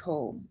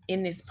critical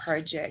in this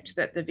project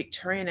that the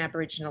Victorian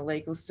Aboriginal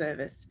Legal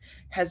Service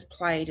has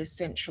played a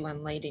central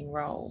and leading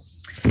role.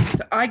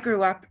 So I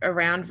grew up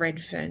around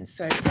Redfern,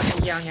 so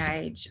from a young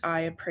age,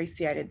 I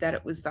appreciated that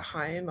it was the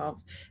home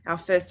of our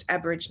first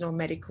Aboriginal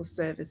medical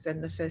service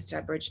and the first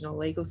Aboriginal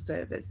legal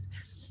service.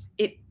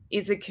 It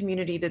is a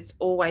community that's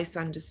always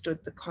understood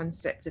the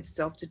concept of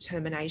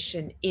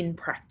self-determination in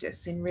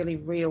practice, in really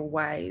real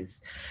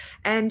ways,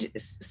 and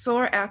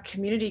saw our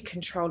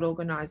community-controlled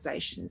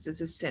organisations as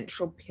a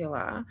central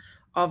pillar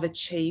of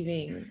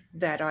achieving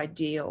that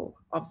ideal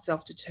of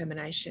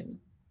self-determination.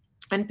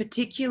 And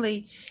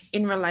particularly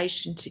in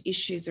relation to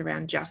issues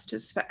around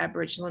justice for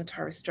Aboriginal and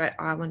Torres Strait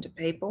Islander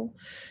people,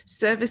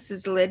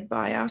 services led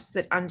by us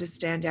that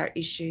understand our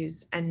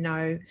issues and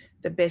know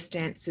the best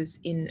answers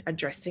in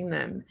addressing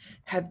them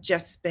have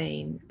just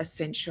been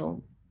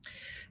essential.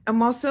 And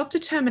while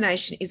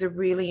self-determination is a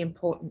really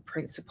important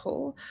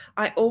principle,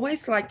 I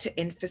always like to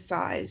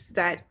emphasise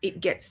that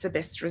it gets the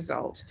best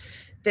result.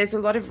 There's a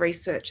lot of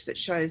research that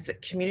shows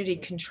that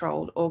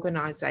community-controlled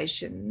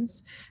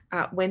organisations,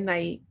 when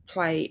they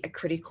play a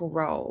critical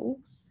role,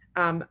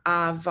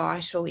 are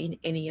vital in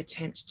any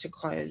attempt to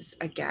close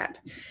a gap.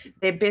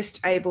 They're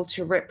best able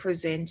to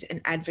represent and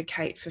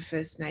advocate for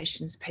First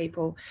Nations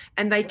people,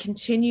 and they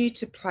continue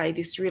to play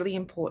this really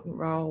important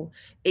role,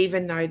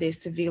 even though they're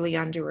severely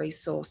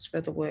under-resourced for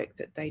the work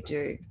that they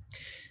do.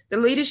 The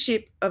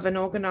leadership of an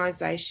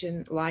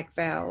organisation like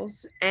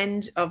VALS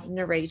and of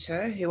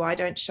Narita, who I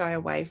don't shy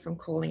away from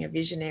calling a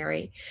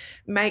visionary,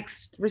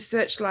 makes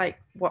research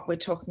like what we're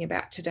talking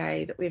about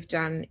today that we've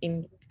done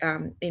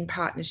in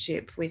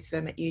partnership with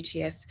them at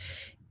UTS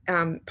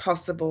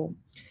possible.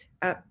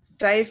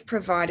 They've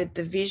provided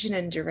the vision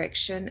and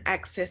direction,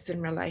 access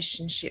and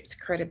relationships,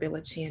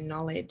 credibility and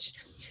knowledge.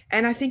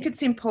 And I think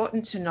it's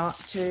important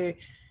to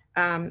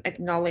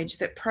acknowledge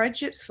that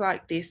projects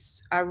like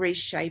this are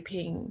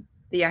reshaping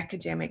the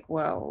academic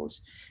world.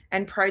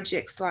 And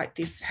projects like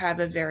this have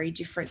a very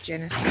different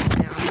genesis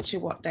now to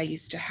what they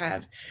used to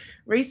have.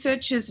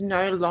 Researchers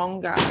no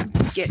longer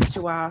get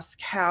to ask,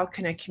 how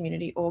can a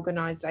community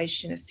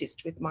organisation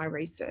assist with my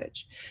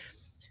research?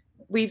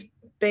 We've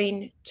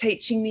been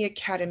teaching the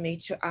academy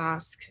to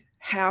ask,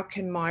 how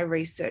can my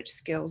research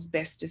skills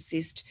best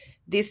assist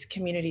this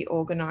community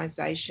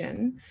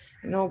organisation,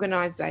 an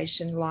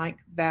organisation like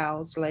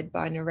VALS led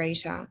by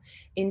Narita,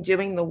 in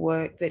doing the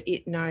work that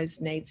it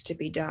knows needs to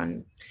be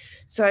done.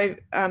 So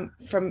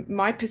from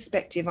my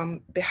perspective,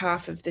 on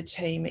behalf of the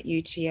team at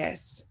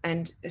UTS,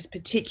 and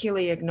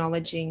particularly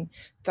acknowledging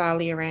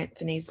Thalia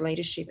Anthony's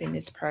leadership in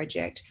this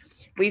project,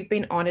 we've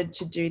been honoured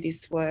to do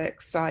this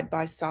work side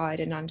by side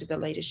and under the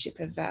leadership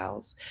of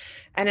VALS.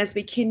 And as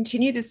we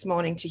continue this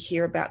morning to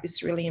hear about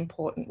this really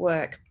important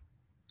work,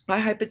 I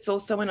hope it's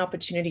also an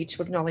opportunity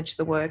to acknowledge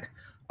the work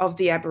of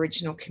the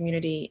Aboriginal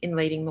community in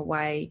leading the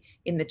way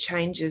in the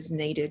changes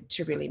needed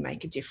to really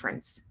make a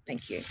difference.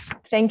 Thank you.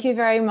 Thank you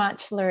very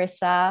much,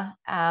 Larissa.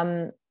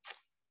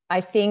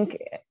 I think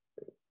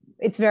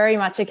it's very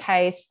much a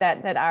case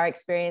that our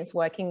experience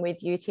working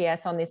with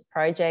UTS on this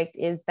project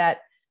is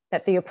that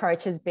the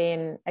approach has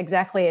been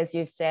exactly as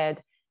you've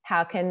said.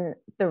 How can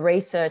the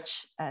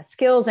research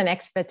skills and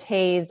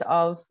expertise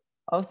of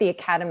the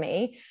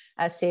Academy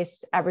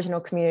assist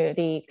Aboriginal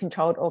community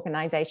controlled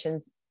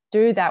organisations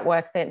do that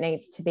work that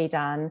needs to be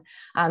done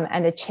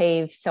and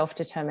achieve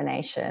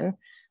self-determination.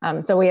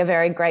 So we are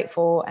very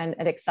grateful and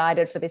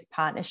excited for this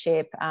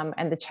partnership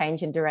and the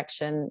change in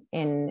direction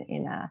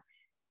in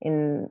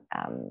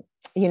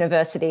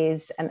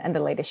universities and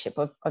the leadership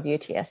of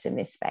UTS in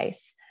this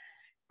space.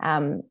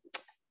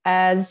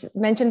 As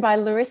mentioned by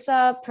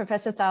Larissa,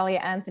 Professor Thalia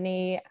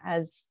Anthony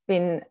has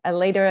been a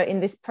leader in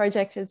this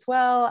project as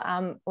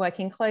well,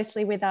 working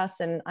closely with us,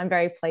 and I'm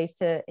very pleased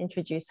to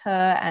introduce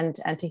her and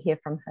to hear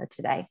from her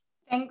today.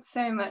 Thanks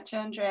so much,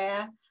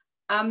 Andrea.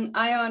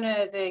 I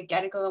honour the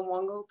Gadigal and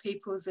Wangal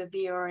peoples of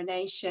the Eora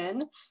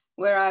Nation,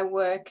 where I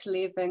work,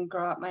 live and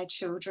grow up my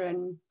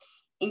children.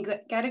 In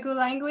Gadigal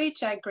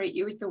language, I greet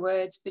you with the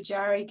words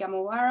Bajari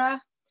Gamawara,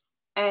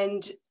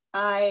 and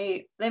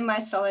I lend my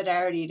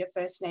solidarity to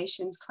First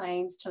Nations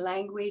claims to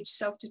language,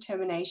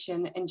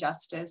 self-determination and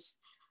justice.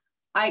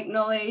 I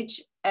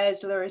acknowledge,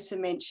 as Larissa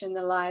mentioned,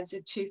 the lives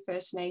of 2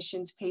 First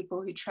Nations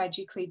people who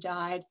tragically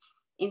died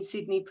in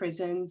Sydney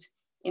prisons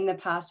in the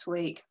past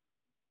week.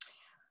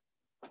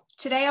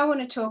 Today, I want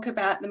to talk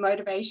about the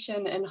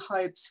motivation and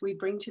hopes we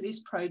bring to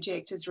this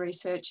project as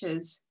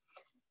researchers.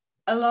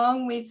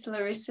 Along with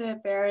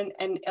Larissa Barron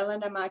and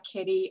Eleanor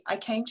Marchetti, I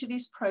came to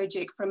this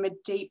project from a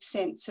deep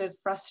sense of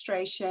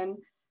frustration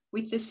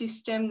with the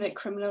system that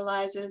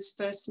criminalises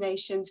First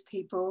Nations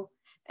people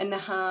and the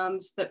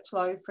harms that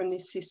flow from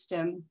this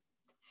system.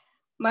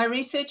 My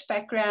research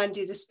background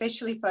is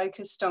especially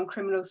focused on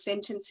criminal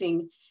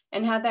sentencing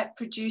and how that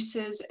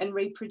produces and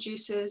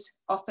reproduces,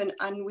 often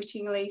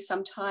unwittingly,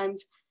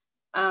 sometimes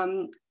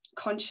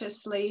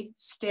consciously,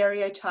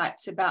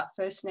 stereotypes about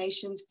First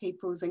Nations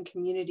peoples and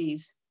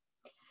communities.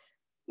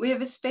 We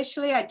have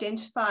especially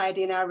identified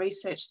in our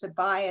research the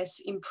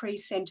bias in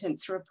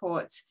pre-sentence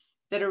reports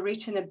that are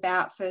written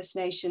about First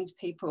Nations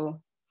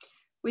people.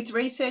 With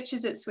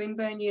researchers at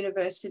Swinburne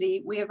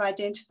University, we have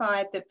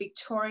identified that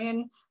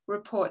Victorian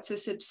reports are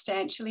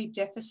substantially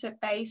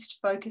deficit-based,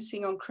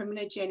 focusing on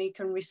criminogenic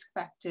and risk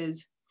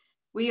factors.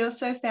 We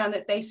also found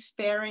that they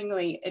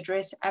sparingly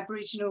address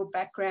Aboriginal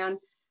background,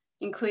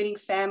 including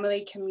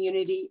family,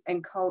 community,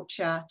 and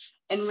culture,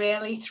 and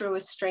rarely through a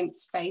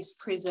strengths-based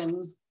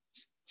prism.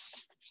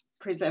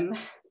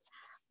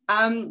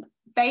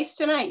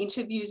 Based on our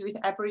interviews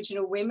with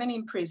Aboriginal women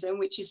in prison,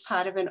 which is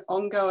part of an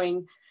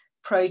ongoing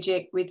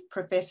project with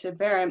Professor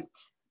Barron,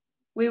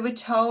 we were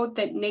told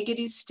that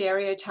negative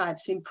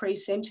stereotypes in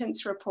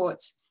pre-sentence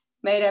reports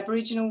made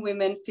Aboriginal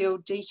women feel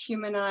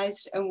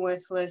dehumanised and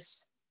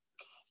worthless.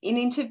 In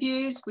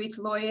interviews with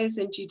lawyers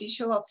and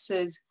judicial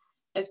officers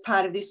as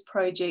part of this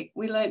project,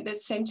 we learned that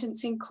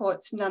sentencing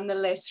courts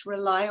nonetheless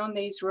rely on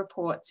these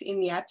reports in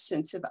the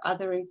absence of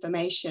other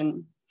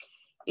information.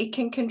 It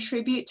can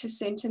contribute to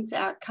sentence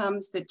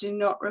outcomes that do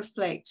not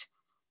reflect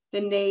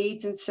the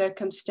needs and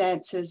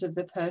circumstances of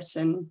the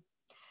person.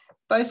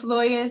 Both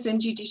lawyers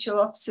and judicial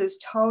officers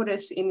told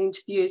us in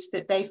interviews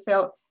that they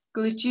felt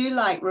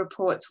Gladue-like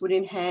reports would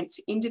enhance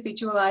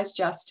individualised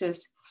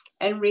justice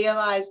and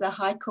realise the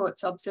High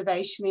Court's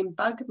observation in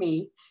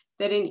Bugme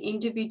that an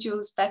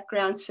individual's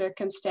background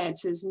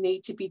circumstances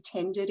need to be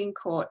tendered in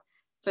court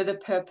for the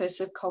purpose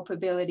of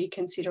culpability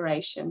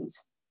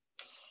considerations.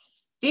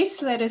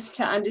 This led us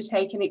to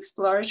undertake an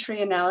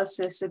exploratory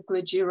analysis of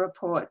Gladue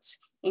reports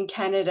in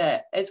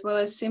Canada, as well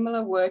as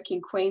similar work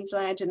in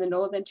Queensland and the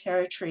Northern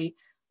Territory,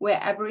 where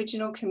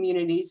Aboriginal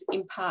communities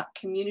impart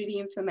community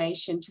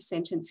information to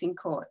sentencing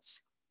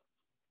courts.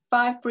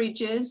 Five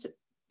Bridges,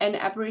 an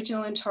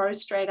Aboriginal and Torres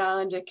Strait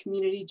Islander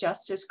community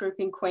justice group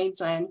in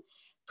Queensland,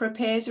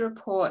 prepares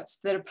reports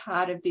that are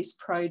part of this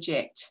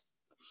project.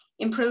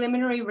 In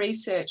preliminary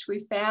research,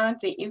 we found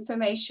the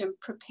information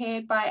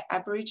prepared by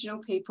Aboriginal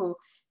people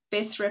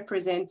best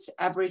represents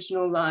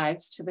Aboriginal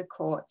lives to the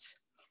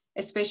courts,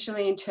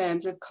 especially in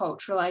terms of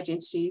cultural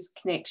identities,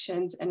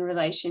 connections, and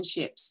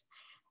relationships.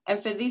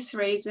 And for this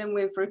reason,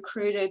 we've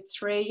recruited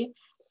 3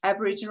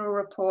 Aboriginal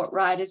report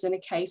writers and a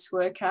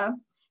caseworker,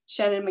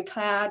 Shannon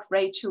McLeod,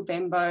 Rachel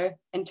Bembo,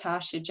 and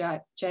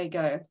Tasha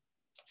Jago.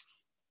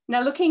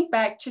 Now, looking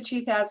back to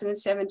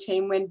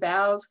 2017, when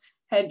VALS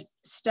had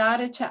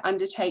started to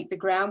undertake the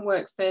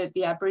groundwork for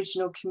the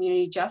Aboriginal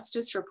Community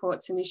Justice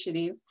Reports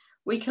initiative,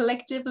 we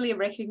collectively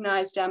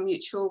recognised our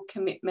mutual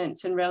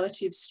commitments and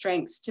relative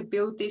strengths to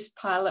build this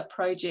pilot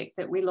project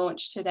that we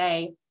launched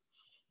today.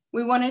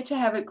 We wanted to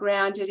have it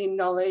grounded in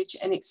knowledge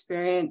and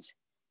experience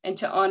and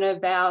to honour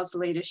VAL's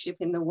leadership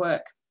in the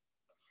work.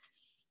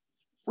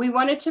 We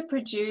wanted to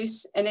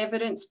produce an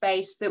evidence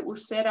base that will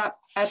set up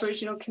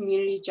Aboriginal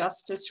community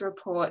justice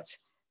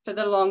reports for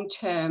the long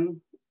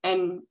term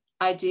and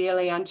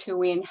ideally until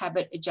we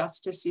inhabit a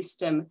justice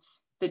system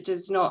that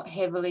does not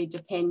heavily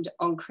depend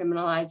on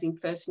criminalising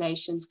First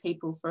Nations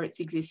people for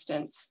its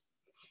existence.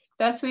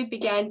 Thus, we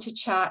began to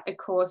chart a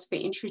course for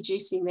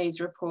introducing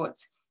these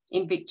reports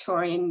in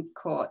Victorian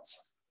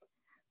courts.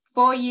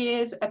 4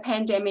 years, a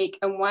pandemic,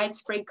 and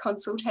widespread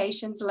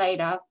consultations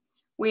later,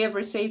 we have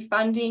received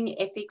funding,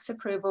 ethics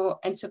approval,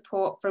 and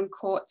support from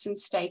courts and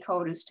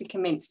stakeholders to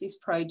commence this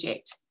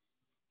project.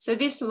 So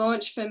this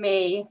launch for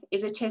me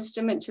is a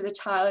testament to the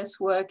tireless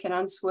work and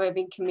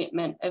unswerving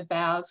commitment of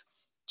VALS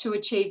to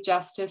achieve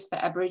justice for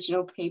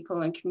Aboriginal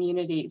people and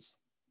communities.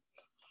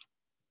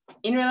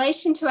 In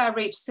relation to our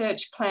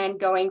research plan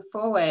going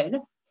forward,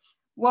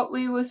 what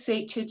we will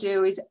seek to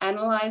do is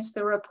analyse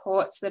the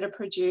reports that are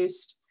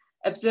produced,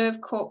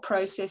 observe court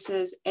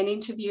processes, and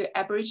interview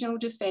Aboriginal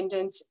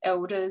defendants,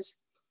 elders,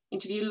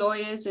 interview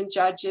lawyers and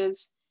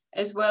judges,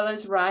 as well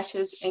as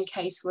writers and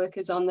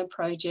caseworkers on the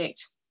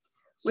project.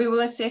 We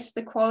will assess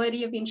the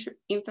quality of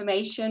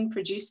information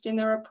produced in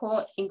the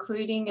report,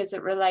 including as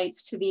it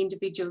relates to the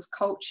individual's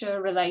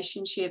culture,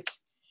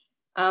 relationships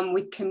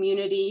with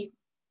community,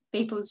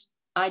 people's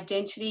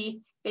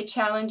identity, their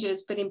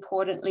challenges, but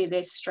importantly,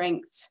 their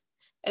strengths,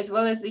 as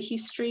well as the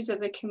histories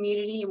of the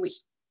community in which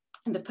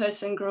the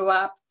person grew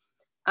up,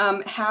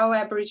 how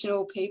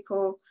Aboriginal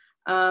people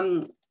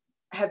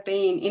have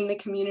been in the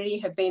community,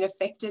 have been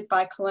affected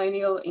by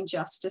colonial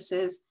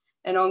injustices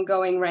and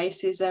ongoing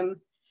racism,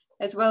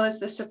 as well as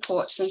the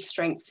supports and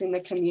strengths in the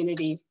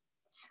community.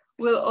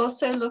 We'll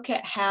also look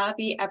at how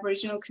the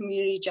Aboriginal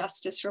community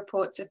justice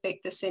reports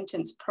affect the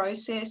sentence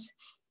process,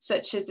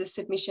 such as the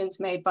submissions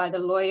made by the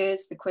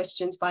lawyers, the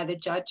questions by the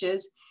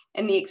judges,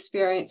 and the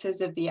experiences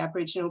of the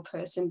Aboriginal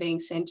person being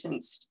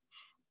sentenced.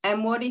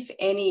 And what, if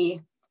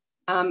any,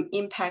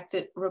 impact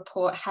that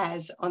report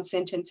has on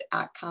sentence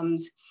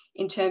outcomes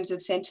in terms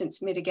of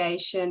sentence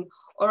mitigation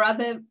or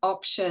other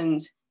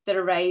options that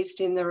are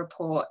raised in the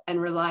report and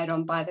relied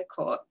on by the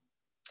court.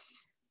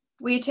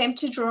 We attempt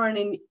to draw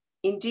an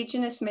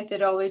Indigenous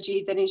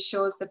methodology that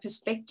ensures the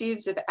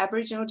perspectives of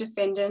Aboriginal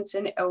defendants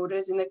and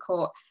elders in the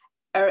court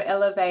are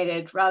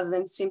elevated rather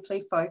than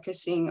simply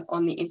focusing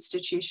on the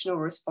institutional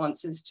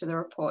responses to the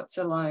reports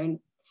alone.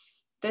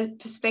 The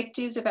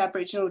perspectives of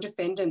Aboriginal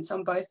defendants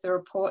on both the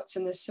reports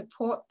and the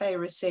support they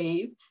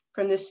receive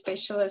from the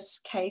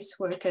specialist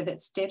caseworker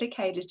that's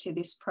dedicated to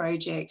this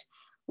project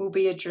will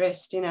be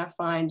addressed in our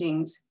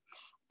findings.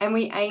 And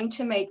we aim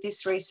to make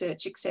this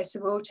research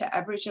accessible to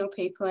Aboriginal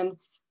people and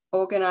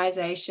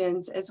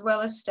organisations, as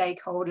well as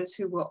stakeholders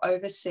who will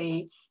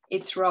oversee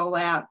its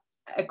rollout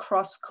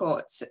across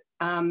courts,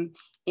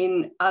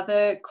 in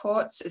other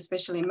courts,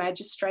 especially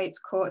magistrates'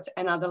 courts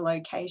and other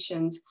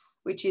locations,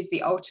 which is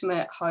the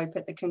ultimate hope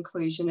at the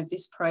conclusion of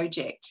this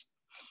project.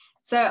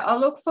 So I'll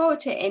look forward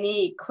to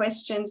any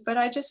questions, but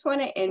I just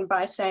want to end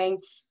by saying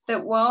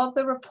that while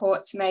the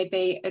reports may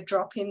be a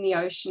drop in the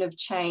ocean of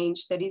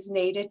change that is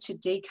needed to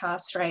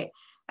decarcerate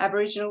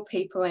Aboriginal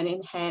people and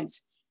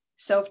enhance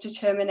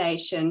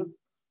self-determination,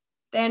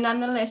 they're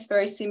nonetheless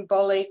very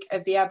symbolic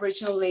of the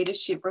Aboriginal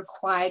leadership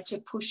required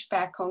to push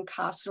back on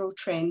carceral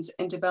trends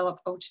and develop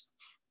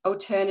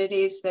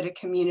alternatives that are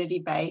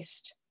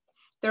community-based.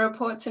 The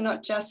reports are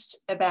not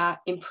just about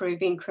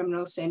improving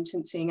criminal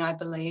sentencing, I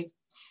believe,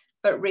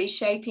 but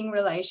reshaping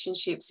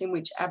relationships in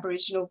which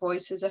Aboriginal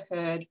voices are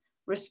heard,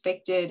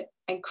 respected,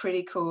 and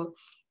critical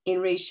in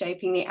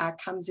reshaping the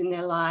outcomes in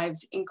their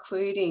lives,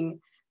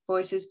 including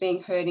voices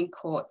being heard in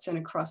courts and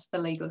across the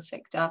legal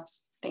sector.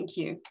 Thank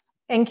you.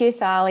 Thank you,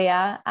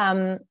 Thalia.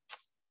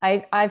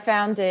 I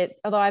found it,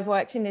 although I've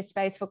worked in this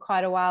space for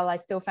quite a while, I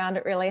still found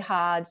it really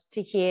hard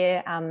to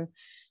hear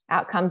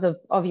outcomes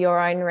of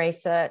your own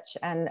research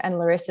and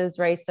Larissa's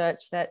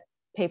research, that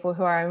people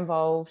who are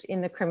involved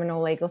in the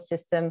criminal legal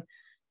system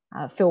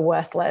feel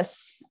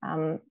worthless.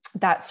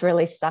 That's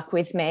really stuck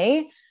with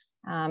me.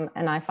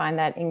 And I find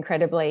that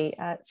incredibly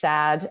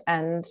sad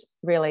and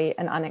really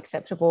an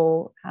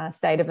unacceptable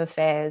state of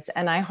affairs.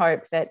 And I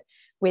hope that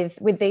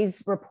with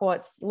these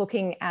reports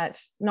looking at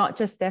not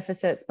just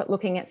deficits, but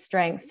looking at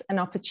strengths and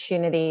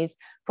opportunities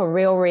for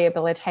real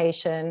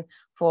rehabilitation,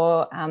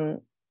 for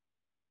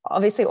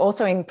obviously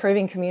also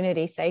improving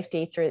community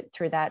safety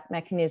through that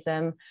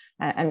mechanism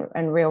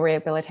and real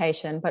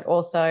rehabilitation, but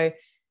also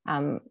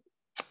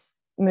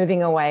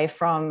moving away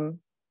from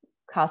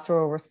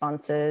carceral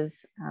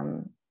responses.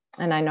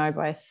 And I know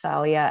both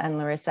Thalia and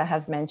Larissa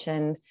have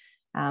mentioned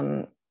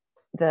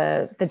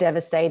the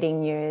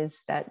devastating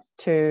news that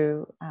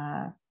 2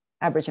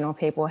 Aboriginal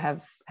people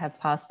have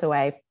passed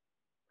away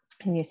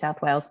in New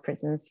South Wales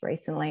prisons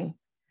recently.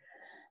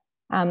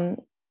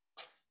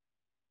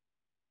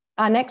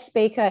 Our next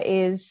speaker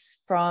is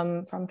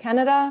from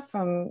Canada,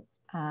 from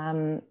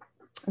the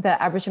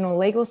Aboriginal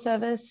Legal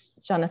Service,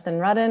 Jonathan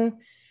Rudden.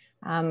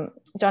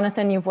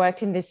 Jonathan, you've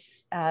worked in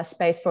this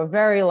space for a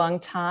very long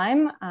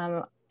time.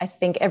 I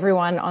think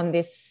everyone on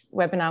this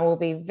webinar will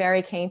be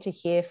very keen to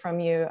hear from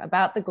you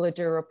about the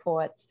Gladue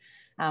reports,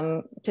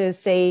 to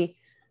see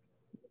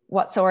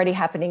what's already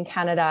happened in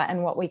Canada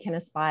and what we can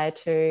aspire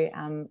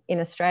to in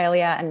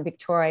Australia and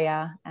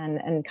Victoria,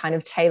 and kind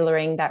of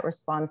tailoring that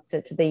response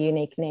to the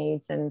unique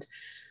needs and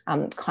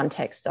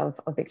context of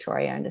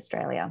Victoria and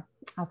Australia.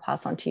 I'll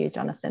pass on to you,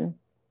 Jonathan.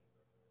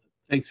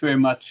 Thanks very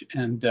much,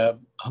 and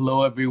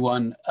hello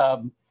everyone.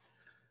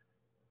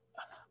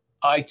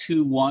 I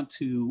too want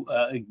to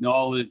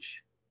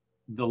acknowledge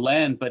the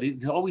land, but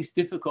it's always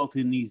difficult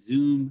in these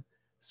Zoom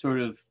sort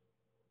of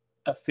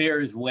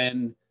affairs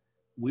when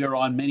we're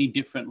on many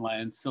different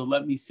lands. So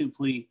let me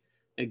simply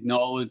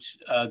acknowledge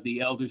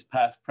the elders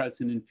past,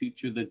 present, and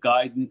future, the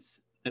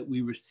guidance that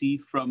we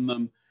receive from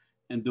them,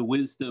 and the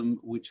wisdom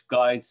which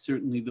guides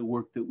certainly the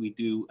work that we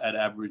do at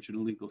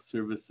Aboriginal Legal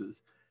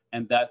Services.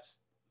 And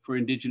that's for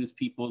Indigenous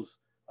peoples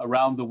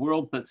around the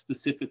world, but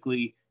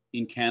specifically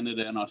in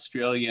Canada and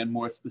Australia, and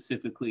more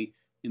specifically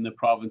in the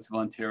province of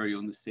Ontario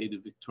and the state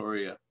of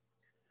Victoria.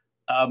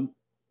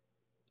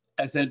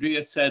 As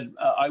Andrea said,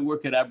 I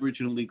work at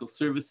Aboriginal Legal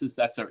Services.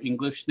 That's our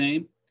English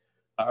name.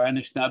 Our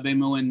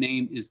Anishinaabemowin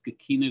name is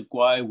Gakina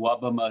Gwai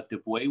Wabama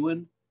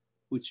Debwewin,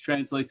 which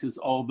translates as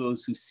all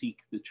those who seek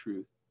the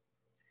truth.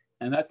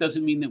 And that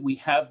doesn't mean that we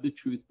have the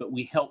truth, but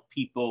we help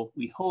people,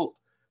 we hope,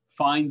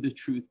 find the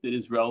truth that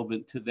is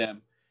relevant to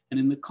them. And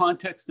in the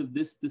context of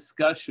this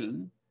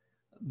discussion,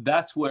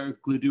 that's where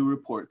Gladue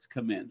reports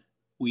come in.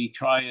 We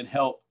try and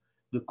help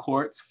the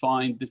courts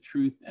find the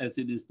truth as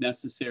it is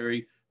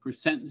necessary for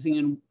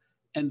sentencing,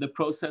 and the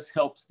process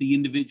helps the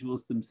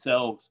individuals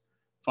themselves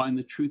find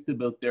the truth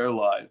about their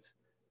lives.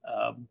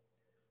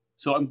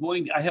 So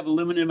I have a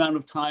limited amount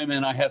of time,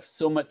 and I have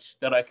so much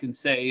that I can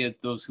say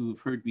at those who have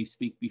heard me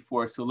speak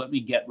before, so let me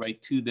get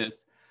right to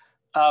this.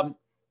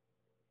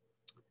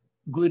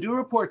 Gladue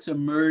reports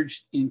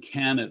emerged in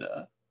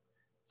Canada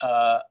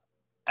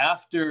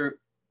after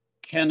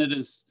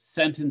Canada's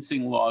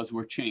sentencing laws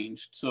were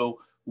changed. So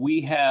we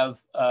have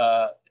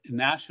a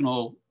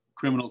national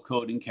criminal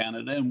code in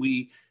Canada, and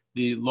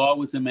the law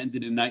was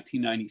amended in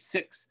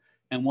 1996.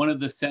 And one of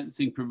the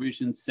sentencing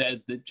provisions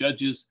said that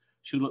judges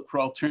should look for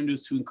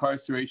alternatives to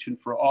incarceration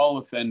for all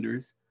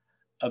offenders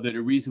that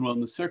are reasonable in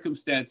the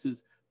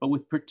circumstances, but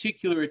with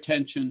particular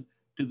attention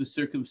to the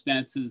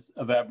circumstances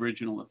of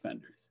Aboriginal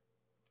offenders.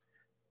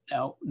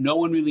 Now, no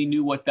one really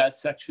knew what that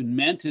section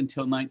meant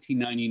until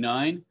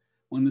 1999,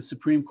 when the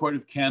Supreme Court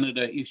of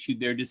Canada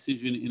issued their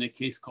decision in a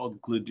case called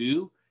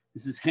Gladue.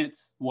 This is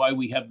hence why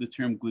we have the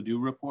term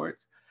Gladue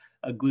reports.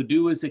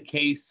 Gladue is a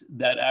case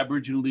that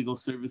Aboriginal Legal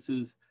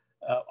Services,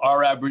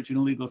 our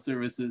Aboriginal Legal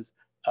Services,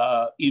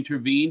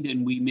 intervened,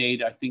 and we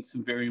made, I think,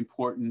 some very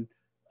important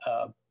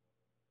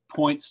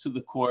points to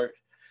the court.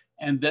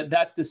 And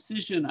that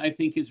decision, I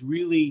think, is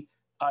really,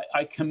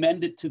 I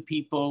commend it to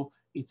people.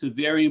 It's a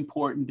very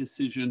important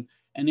decision.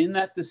 And in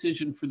that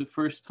decision, for the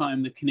first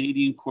time, the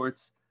Canadian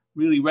courts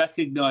really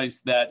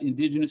recognized that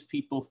Indigenous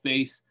people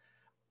face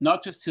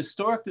not just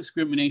historic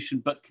discrimination,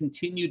 but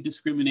continued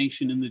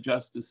discrimination in the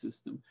justice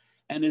system.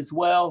 And as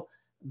well,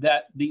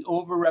 that the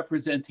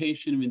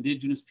overrepresentation of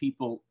Indigenous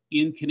people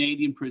in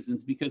Canadian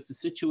prisons, because the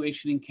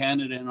situation in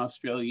Canada and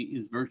Australia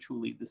is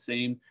virtually the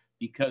same,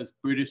 because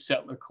British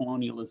settler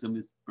colonialism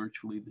is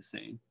virtually the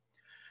same.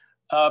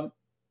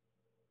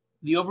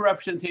 The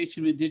overrepresentation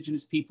of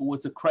Indigenous people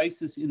was a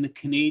crisis in the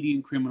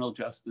Canadian criminal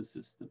justice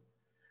system.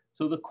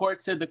 So the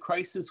court said the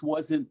crisis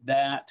wasn't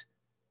that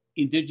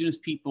Indigenous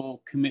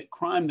people commit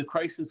crime. The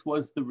crisis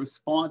was the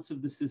response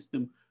of the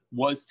system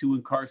was to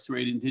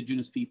incarcerate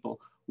Indigenous people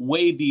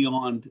way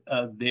beyond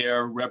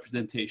their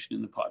representation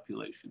in the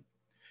population.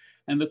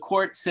 And the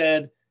court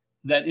said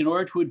that in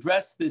order to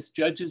address this,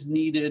 judges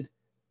needed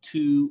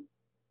to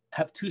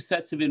have two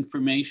sets of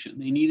information.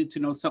 They needed to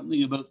know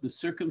something about the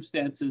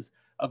circumstances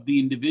of the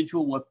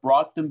individual, what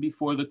brought them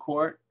before the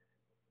court,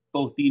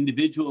 both the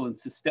individual and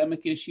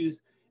systemic issues,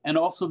 and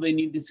also they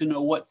needed to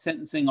know what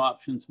sentencing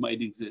options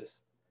might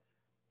exist.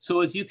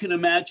 So as you can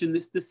imagine,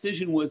 this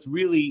decision was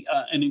really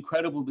an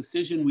incredible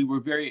decision. We were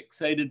very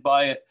excited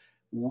by it.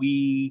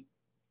 We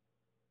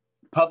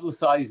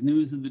publicized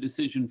news of the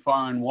decision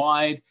far and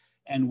wide,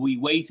 and we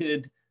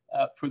waited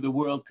for the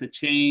world to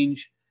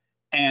change,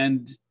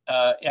 and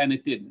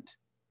it didn't.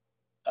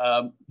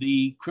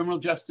 The criminal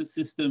justice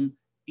system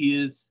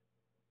is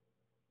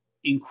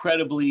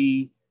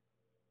incredibly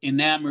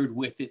enamored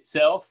with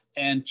itself,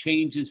 and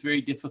change is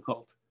very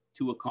difficult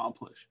to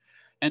accomplish.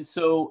 And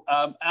so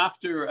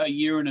after a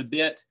year and a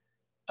bit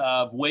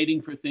of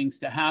waiting for things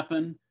to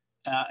happen,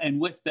 and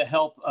with the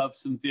help of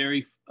some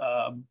very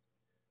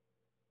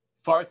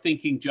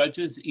far-thinking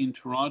judges in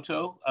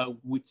Toronto,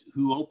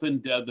 who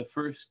opened the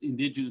first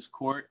Indigenous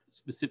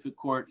specific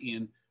court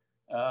in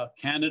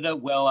Canada,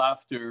 well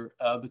after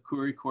the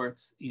Koori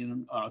courts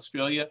in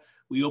Australia.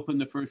 We opened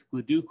the first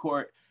Gladue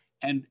court,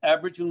 and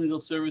Aboriginal Legal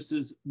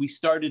Services, we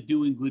started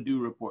doing Gladue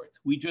reports.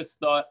 We just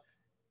thought,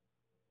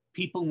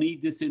 people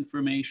need this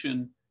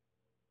information,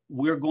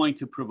 we're going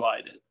to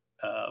provide it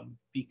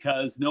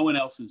because no one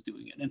else is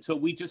doing it. And so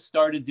we just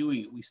started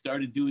doing it. We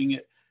started doing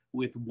it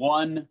with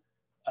one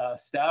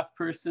staff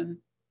person,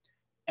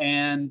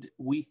 and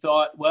we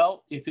thought,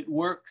 well, if it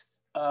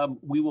works,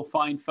 we will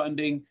find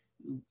funding,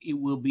 it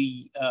will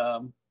be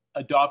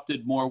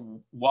adopted more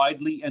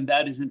widely, and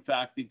that is in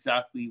fact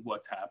exactly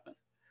what's happened.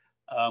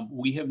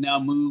 We have now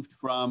moved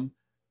from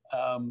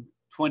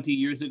 20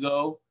 years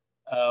ago,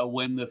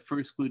 when the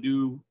first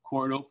Gladue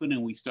court opened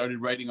and we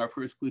started writing our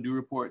first Gladue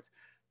reports.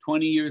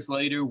 20 years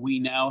later, we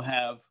now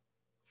have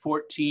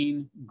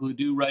 14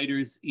 Gladue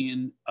writers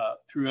in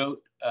throughout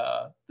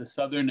the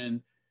southern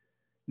and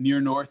near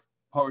north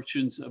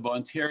portions of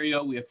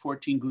Ontario. We have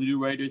 14 Gladue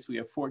writers. We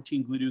have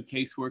 14 Gladue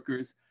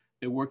caseworkers.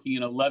 They're working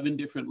in 11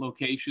 different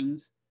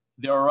locations.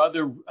 There are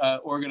other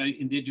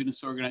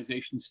Indigenous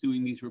organizations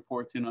doing these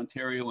reports in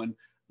Ontario, and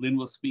Lynn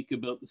will speak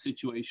about the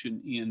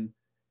situation in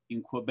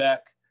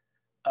Quebec.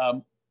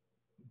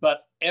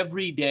 But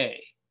every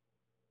day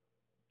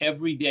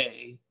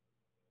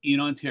in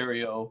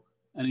Ontario,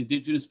 an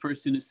Indigenous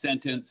person is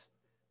sentenced,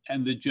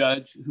 and the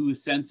judge who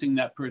is sentencing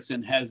that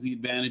person has the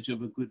advantage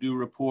of a Gladue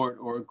report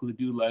or a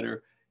Gladue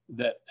letter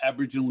that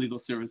Aboriginal Legal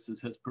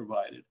Services has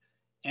provided.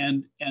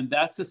 And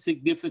that's a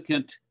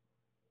significant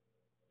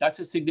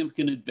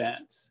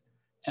advance.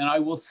 And I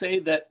will say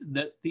that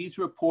these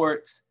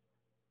reports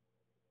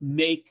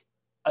make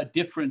a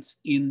difference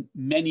in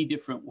many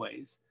different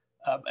ways.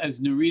 As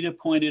Narita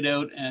pointed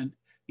out, and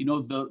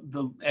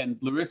and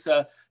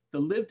Larissa, the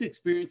lived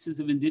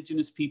experiences of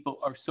Indigenous people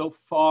are so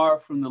far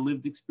from the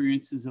lived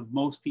experiences of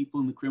most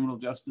people in the criminal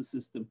justice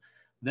system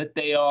that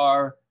they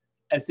are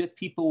as if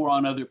people were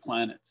on other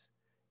planets.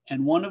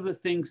 And one of the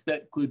things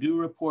that Gladue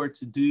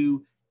reports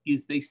do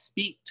is they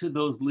speak to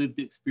those lived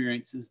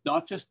experiences,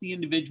 not just the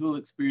individual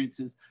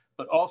experiences,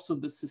 but also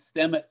the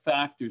systemic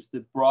factors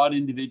that brought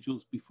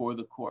individuals before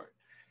the court.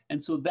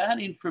 And so that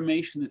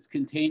information that's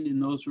contained in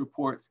those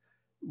reports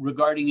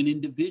regarding an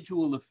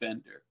individual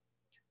offender,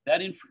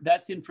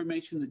 that's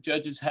information that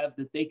judges have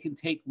that they can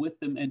take with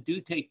them and do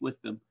take with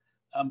them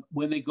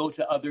when they go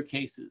to other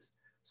cases.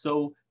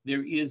 So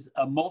there is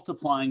a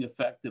multiplying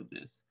effect of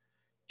this.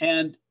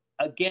 And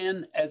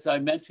again, as I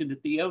mentioned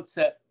at the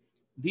outset,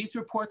 these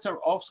reports are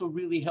also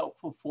really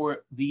helpful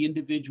for the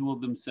individual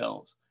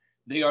themselves.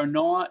 They are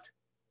not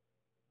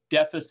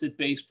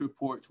deficit-based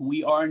reports.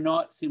 We are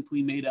not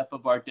simply made up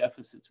of our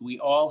deficits. We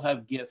all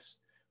have gifts.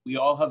 We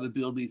all have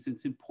abilities.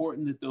 It's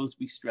important that those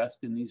be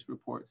stressed in these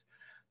reports.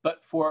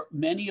 But for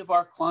many of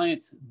our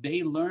clients,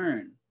 they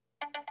learn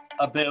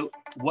about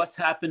what's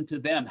happened to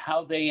them,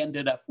 how they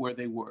ended up where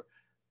they were.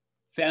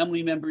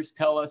 Family members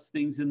tell us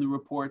things in the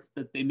reports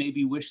that they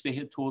maybe wish they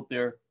had told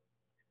their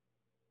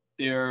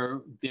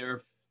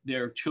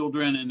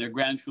children and their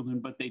grandchildren,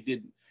 but they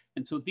didn't.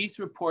 And so these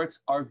reports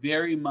are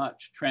very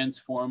much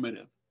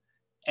transformative,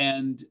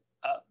 and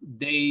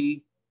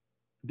they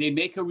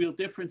make a real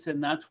difference.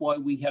 And that's why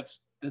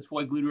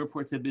Gladue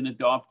reports have been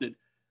adopted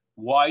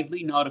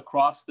widely, not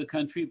across the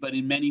country, but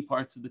in many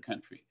parts of the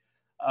country.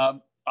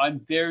 I'm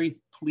very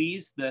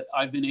pleased that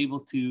I've been able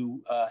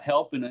to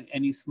help in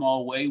any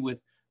small way with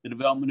the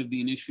development of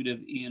the initiative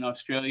in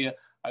Australia.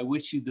 I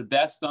wish you the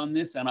best on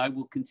this, and I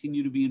will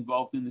continue to be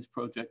involved in this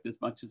project as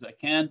much as I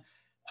can.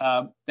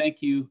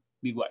 Thank you,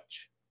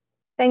 miigwech.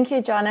 Thank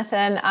you,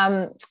 Jonathan.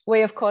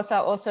 We, of course,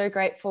 are also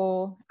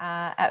grateful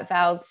at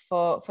VALS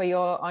for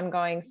your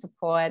ongoing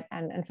support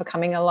and for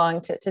coming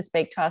along to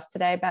speak to us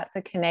today about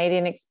the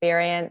Canadian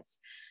experience.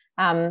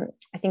 I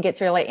think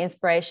it's really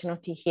inspirational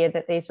to hear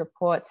that these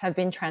reports have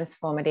been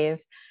transformative.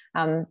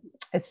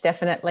 It's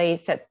definitely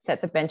set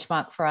the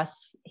benchmark for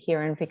us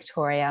here in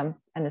Victoria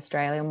and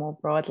Australia more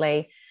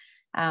broadly.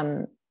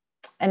 And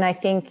I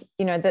think,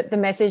 that the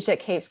message that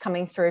keeps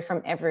coming through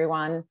from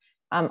everyone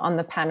on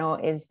the panel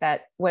is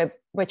that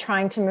we're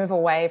trying to move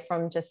away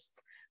from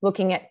just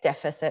looking at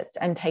deficits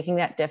and taking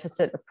that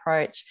deficit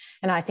approach.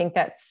 And I think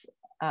that's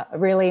a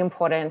really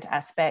important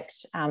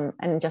aspect,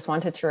 and just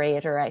wanted to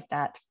reiterate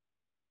that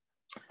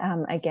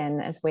again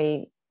as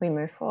we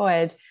move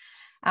forward.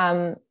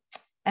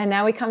 And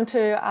now we come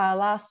to our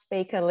last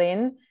speaker,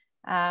 Lynn.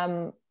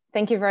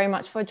 Thank you very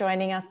much for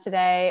joining us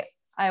today.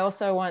 I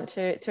also want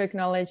to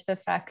acknowledge the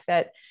fact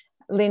that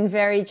Lynn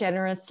very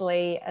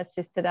generously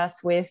assisted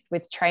us with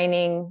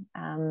training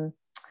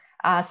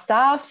our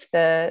staff,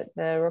 the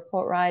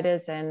report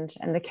writers and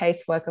the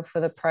caseworker for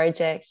the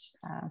project.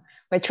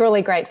 We're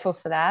truly grateful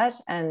for that,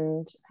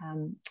 and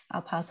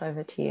I'll pass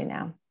over to you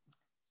now.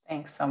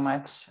 Thanks so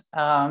much.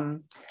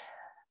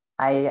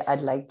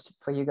 I'd like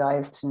for you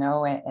guys to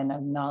know and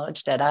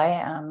acknowledge that I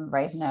am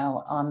right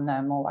now on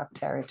Mohawk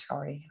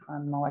territory,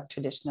 on Mohawk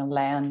traditional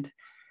land.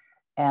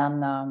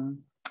 And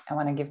I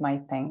want to give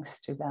my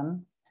thanks to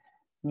them,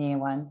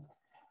 Niwan.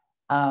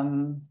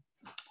 I'm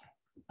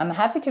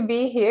happy to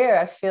be here.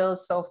 I feel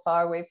so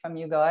far away from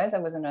you guys. I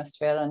was in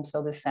Australia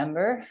until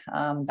December,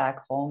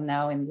 back home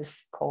now in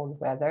this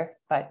cold weather,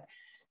 but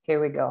here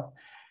we go.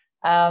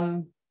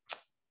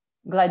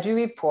 Gladue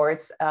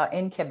reports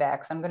in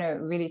Quebec. So I'm going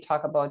to really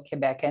talk about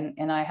Quebec,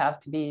 and I have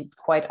to be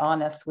quite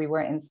honest. We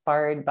were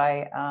inspired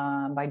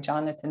by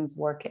Jonathan's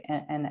work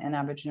in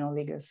Aboriginal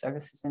Legal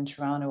Services in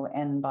Toronto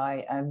and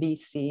by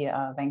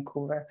BC,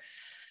 Vancouver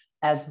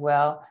as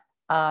well.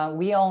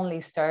 We only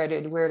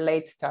started, we're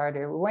late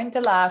starter. We weren't the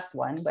last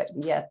one, but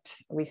yet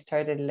we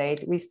started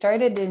late. We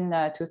started in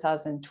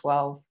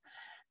 2012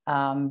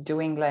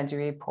 doing Gladue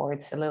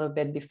reports a little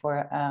bit before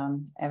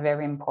a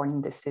very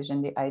important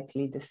decision, the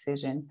IPLE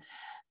decision.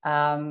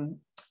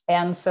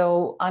 And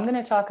so I'm going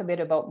to talk a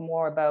bit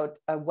more about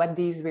what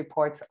these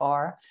reports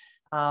are,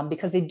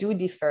 because they do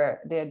differ.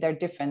 They're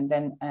different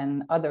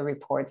than other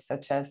reports,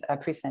 such as a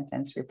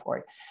pre-sentence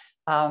report.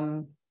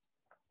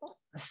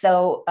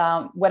 So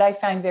what I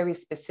find very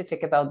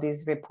specific about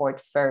this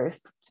report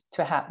first,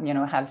 to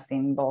have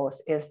seen both,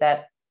 is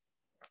that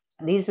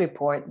these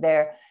reports,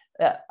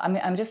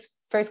 I'm just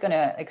first going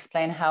to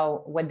explain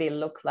what they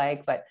look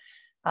like. But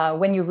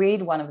when you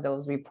read one of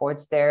those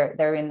reports,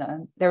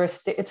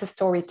 it's a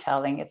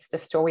storytelling. It's the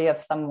story of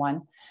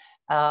someone.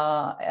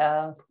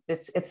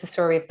 It's the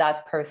story of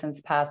that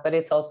person's past, but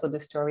it's also the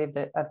story of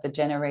the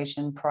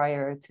generation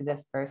prior to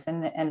this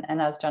person.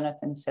 And as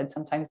Jonathan said,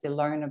 sometimes they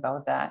learn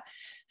about that.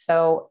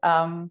 So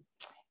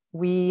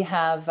we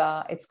have,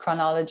 it's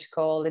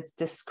chronological, it's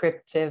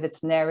descriptive,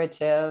 it's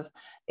narrative,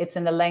 it's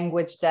in the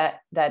language that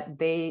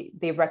they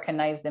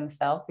recognize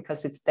themselves,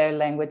 because it's their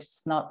language.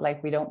 It's not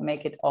like we don't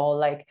make it all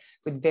like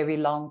with very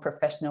long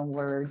professional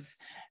words.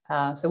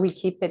 So we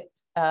keep it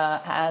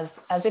as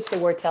if they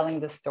were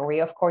telling the story.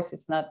 Of course,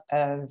 it's not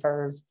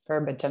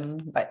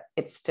verbatim, but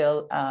it's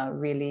still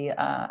really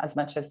as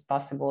much as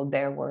possible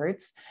their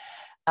words.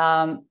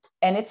 And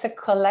it's a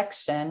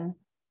collection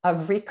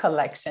of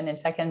recollection, in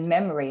fact, and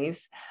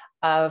memories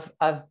of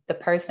the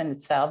person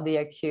itself, the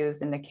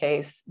accused in the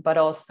case, but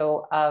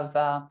also of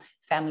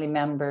family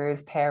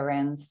members,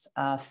 parents,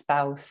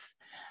 spouse,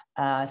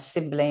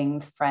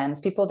 siblings,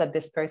 friends, people that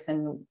this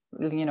person,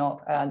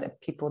 the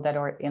people that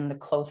are in the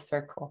close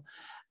circle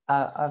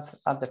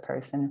of the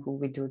person who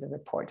we do the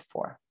report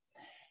for.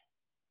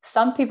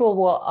 Some people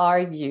will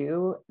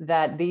argue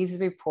that these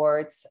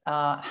reports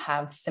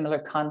have similar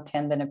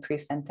content than a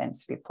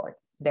pre-sentence report.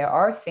 There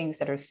are things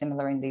that are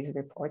similar in these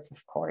reports,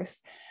 of course.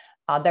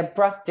 They're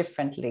brought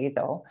differently,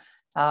 though.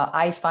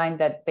 I find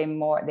that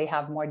they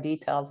have more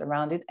details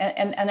around it.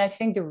 And I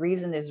think the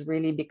reason is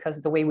really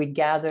because the way we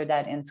gather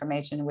that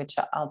information, which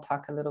I'll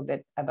talk a little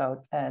bit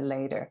about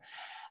later.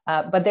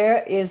 But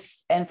there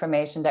is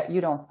information that we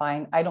don't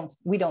find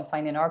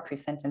in our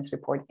pre-sentence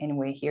report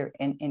anyway here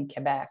in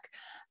Quebec.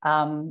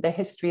 The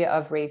history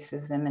of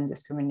racism and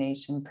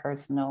discrimination,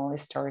 personal,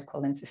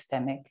 historical, and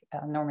systemic.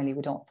 Normally,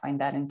 we don't find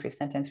that in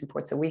pre-sentence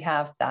reports. So we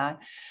have that.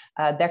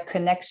 Their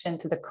connection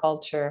to the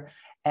culture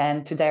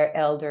and to their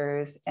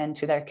elders and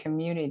to their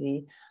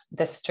community,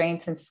 the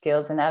strengths and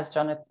skills. And as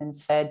Jonathan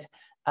said,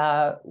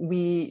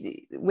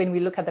 when we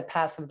look at the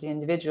past of the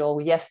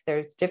individual, yes,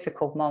 there's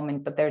difficult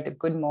moments, but they're the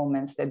good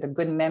moments, they're the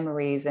good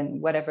memories and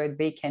whatever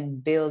they can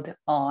build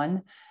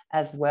on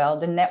as well,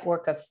 the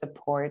network of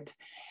support.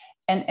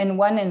 And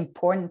one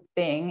important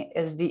thing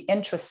is the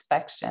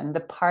introspection, the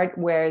part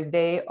where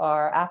they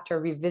are, after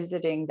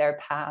revisiting their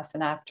past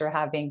and after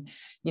having,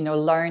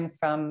 learned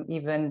from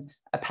even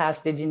a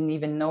past they didn't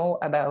even know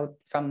about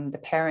from the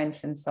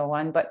parents and so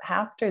on. But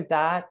after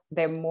that,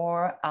 they're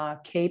more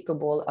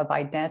capable of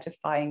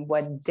identifying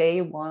what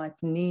they want,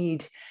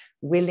 need,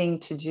 willing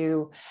to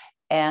do.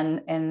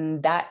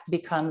 And that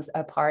becomes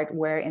a part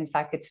where, in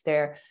fact, it's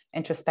their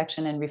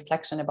introspection and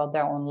reflection about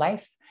their own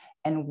life.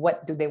 And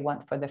what do they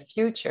want for the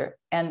future?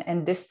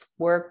 And this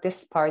work,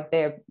 this part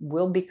there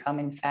will become,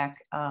 in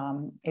fact,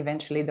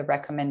 eventually the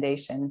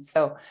recommendation.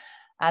 So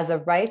as a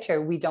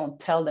writer, we don't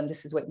tell them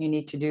this is what you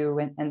need to do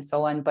and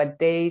so on, but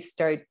they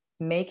start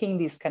making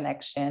these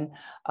connections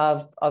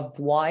of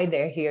why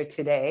they're here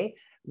today,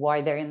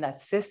 why they're in that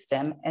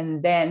system.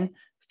 And then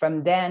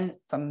from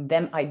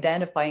them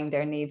identifying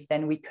their needs,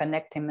 then we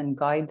connect them and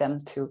guide them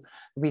to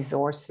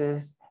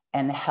resources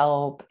and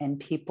help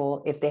and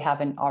people if they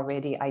haven't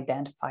already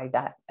identified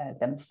that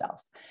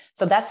themselves.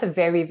 So that's a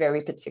very, very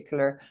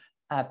particular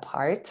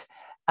part.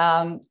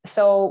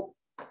 So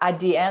at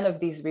the end of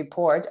this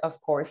report,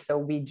 of course, so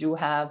we do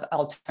have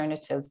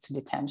alternatives to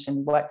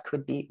detention.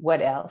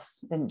 What else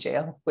than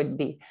jail would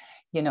be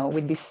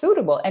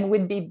suitable and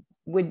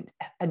would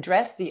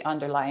address the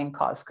underlying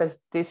cause, because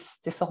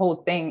this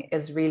whole thing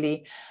is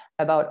really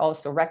about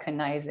also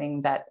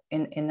recognizing that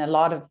in a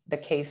lot of the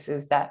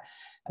cases that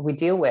we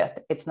deal with,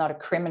 it's not a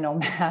criminal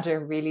matter,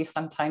 really.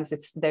 Sometimes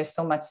there's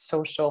so much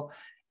social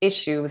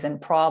issues and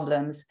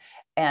problems,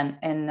 and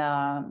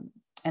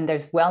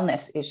there's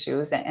wellness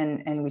issues,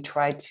 and we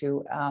try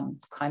to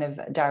kind of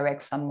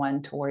direct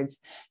someone towards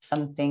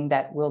something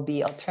that will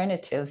be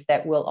alternatives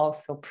that will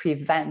also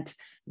prevent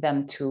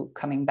them to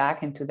coming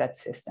back into that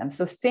system.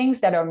 So things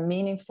that are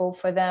meaningful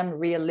for them,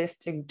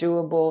 realistic,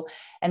 doable,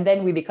 and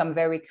then we become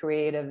very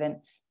creative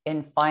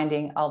in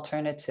finding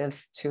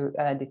alternatives to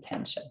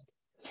detention.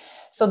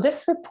 So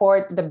this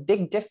report, the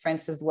big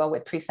difference as well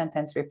with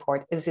pre-sentence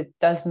report is it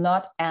does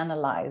not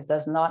analyze,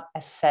 does not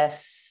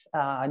assess,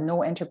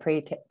 no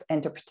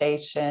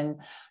interpretation,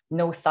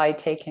 no side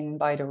taken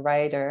by the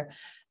writer.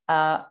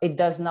 It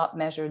does not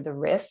measure the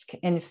risk.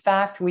 In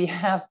fact, we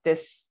have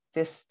this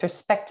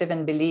perspective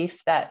and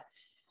belief that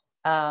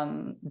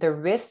the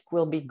risk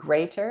will be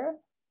greater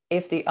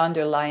if the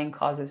underlying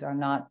causes are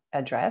not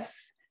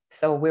addressed.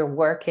 So we're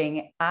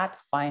working at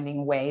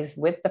finding ways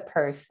with the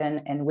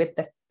person and with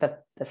the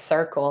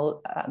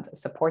circle, the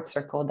support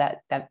circle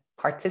that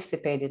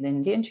participated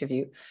in the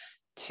interview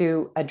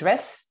to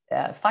address,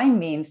 find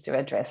means to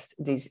address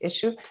these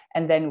issues.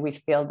 And then we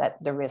feel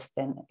that the risk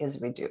then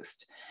is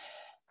reduced.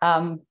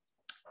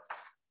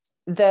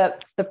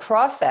 The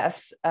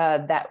process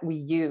that we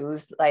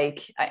use,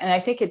 and I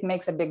think it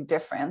makes a big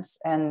difference.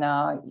 And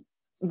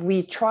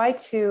we try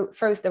to,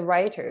 first the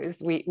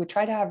writers, we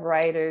try to have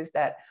writers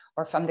that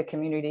are from the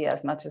community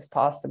as much as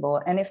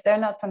possible. And if they're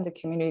not from the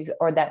communities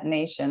or that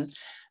nation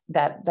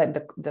that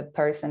the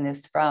person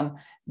is from,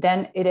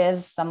 then it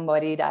is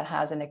somebody that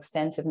has an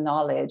extensive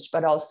knowledge,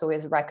 but also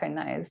is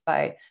recognized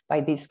by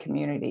these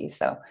communities.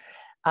 So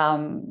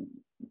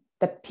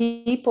the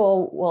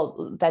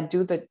people that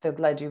do the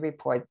Gladue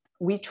report,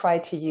 we try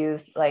to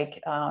use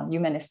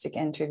humanistic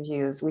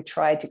interviews. We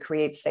try to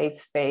create safe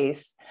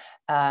space,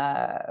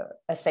 a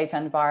safe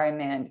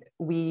environment.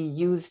 We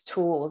use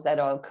tools that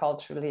are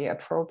culturally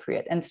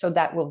appropriate. And so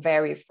that will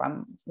vary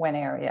from one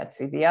area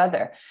to the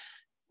other.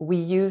 We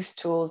use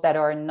tools that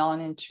are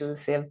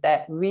non-intrusive,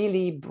 that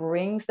really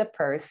brings the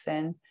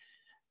person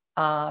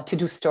to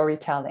do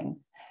storytelling.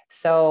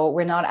 So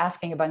we're not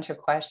asking a bunch of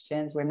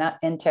questions. We're not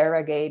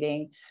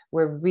interrogating.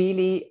 We're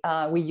really,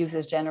 we use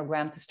this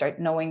genogram to start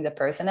knowing the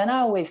person. And I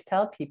always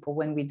tell people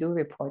when we do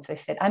reports, I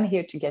said, I'm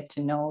here to get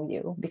to know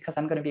you because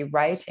I'm going to be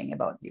writing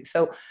about you.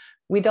 So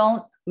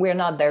we're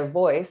not their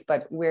voice,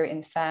 but we're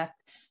in fact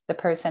the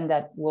person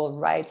that will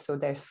write so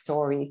their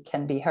story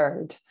can be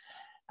heard.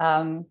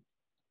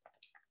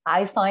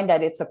 I find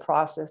that it's a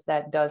process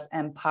that does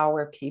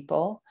empower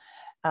people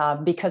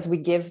because we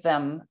give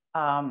them,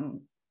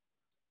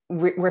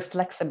 we're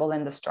flexible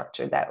in the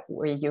structure that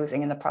we're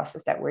using, in the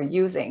process that we're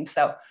using.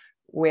 So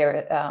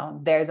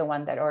they're the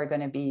one that are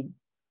going to be,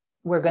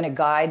 we're going to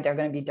guide, they're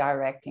going to be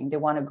directing. They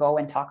want to go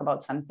and talk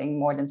about something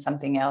more than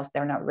something else.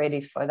 They're not ready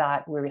for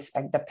that. We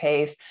respect the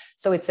pace.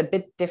 So it's a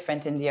bit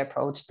different in the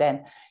approach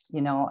than,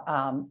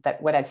 that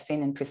what I've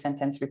seen in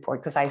pre-sentence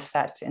report, because I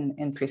sat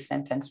in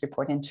pre-sentence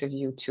report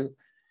interview to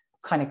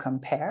kind of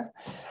compare.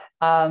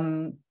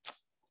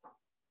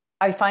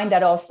 I find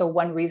that also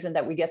one reason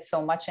that we get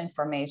so much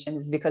information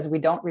is because we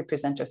don't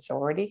represent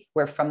authority.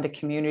 We're from the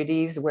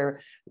communities. We're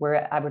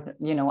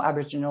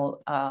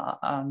Aboriginal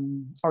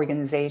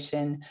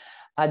organization.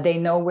 They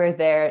know we're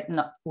there.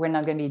 We're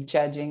not going to be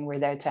judging. We're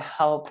there to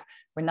help.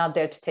 We're not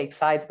there to take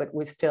sides, but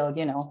we're still,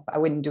 I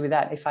wouldn't do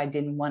that if I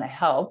didn't want to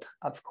help,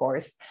 of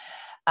course.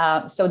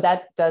 So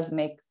that does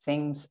make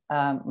things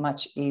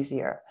much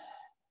easier.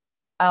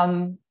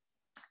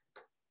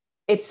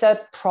 It's a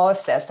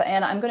process,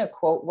 and I'm going to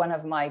quote one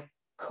of my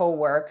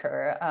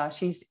co-worker.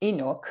 She's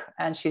Inuk,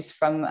 and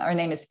her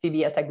name is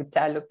Phoebe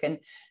Atagutaluk, and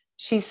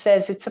she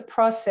says it's a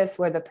process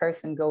where the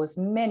person goes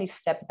many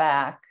steps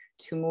back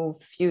to move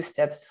few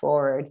steps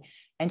forward.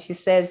 And she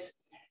says,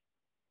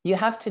 you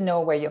have to know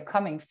where you're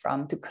coming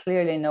from to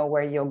clearly know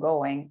where you're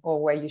going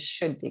or where you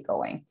should be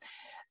going.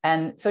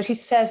 And so she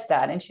says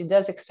that, and she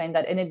does explain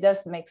that, and it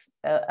does make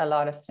a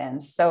lot of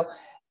sense. So,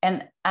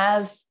 and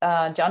as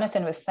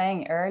Jonathan was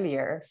saying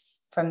earlier,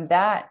 from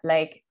that,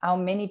 how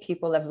many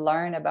people have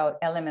learned about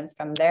elements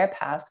from their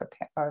past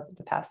or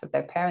the past of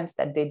their parents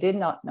that they did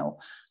not know?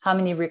 How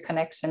many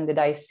reconnection did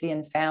I see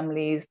in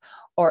families,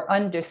 or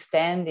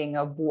understanding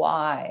of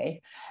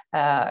why?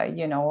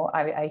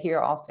 I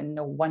hear often,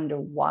 no wonder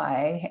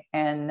why.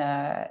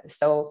 And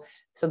so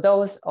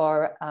those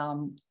are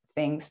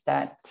things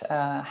that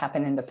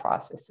happen in the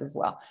process as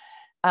well.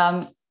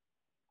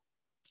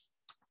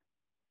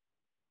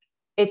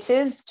 It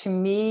is, to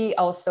me,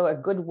 also a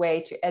good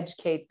way to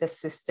educate the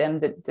system,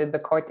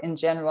 the court in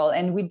general.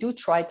 And we do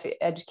try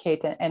to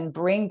educate and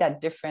bring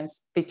that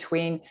difference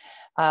between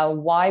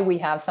why we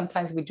have,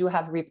 sometimes we do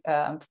have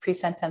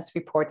pre-sentence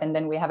report, and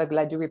then we have a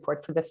Gladue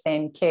report for the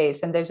same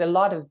case. And there's a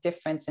lot of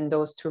difference in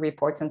those two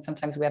reports, and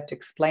sometimes we have to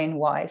explain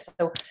why.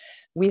 So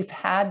we've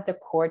had the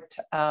court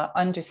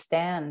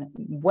understand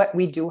what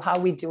we do, how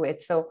we do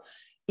it. So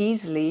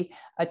easily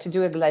to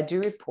do a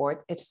Gladue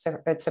report, it's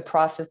a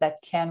process that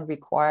can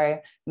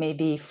require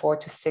maybe 4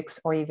 to 6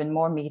 or even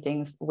more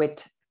meetings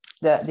with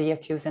the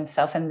accused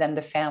himself and then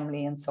the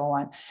family and so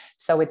on.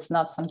 So it's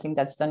not something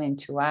that's done in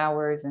 2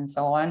 hours and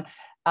so on.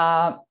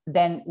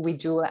 then we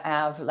do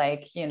have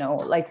like, you know,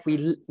 like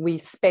we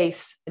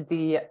space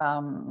the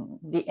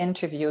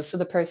interview so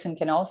the person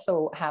can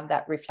also have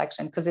that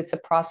reflection, because it's a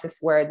process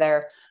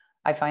where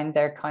I find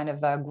they're kind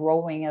of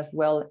growing as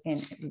well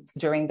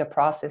during the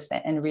process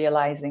and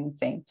realizing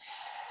things.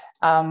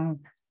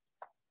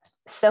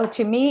 So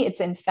to me, it's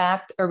in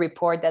fact a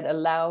report that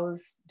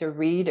allows the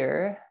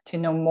reader to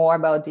know more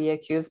about the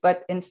accused,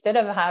 but instead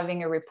of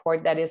having a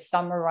report that is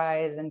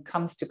summarized and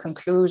comes to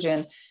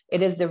conclusion,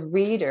 it is the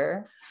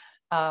reader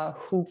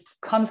who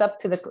comes up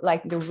to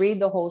to read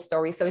the whole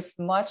story. So it's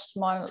much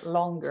more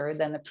longer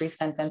than a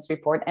pre-sentence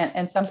report.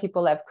 And some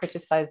people have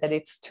criticized that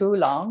it's too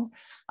long.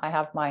 I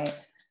have my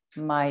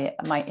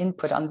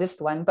input on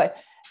this one, but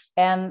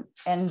and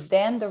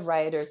then the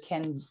writer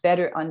can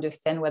better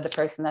understand what the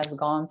person has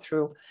gone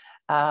through,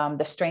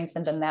 the strengths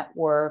in the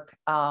network,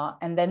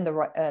 and then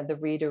the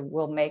reader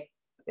will make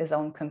his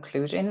own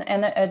conclusion.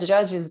 And a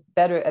judge's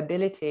better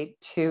ability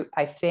to,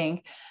 I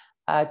think,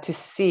 to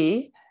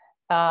see,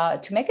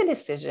 to make a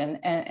decision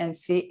and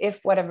see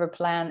if whatever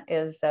plan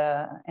is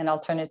an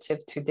alternative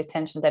to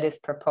detention that is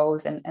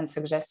proposed and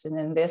suggested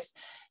in this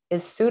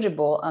is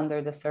suitable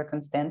under the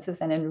circumstances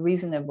and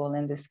reasonable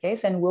in this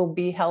case, and will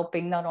be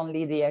helping not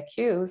only the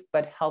accused,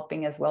 but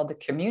helping as well the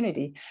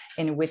community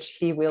in which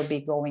he will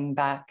be going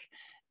back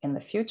in the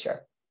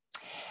future.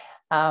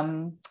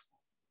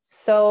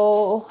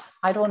 So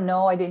I don't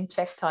know, I didn't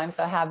check time,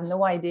 so I have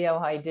no idea how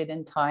I did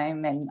in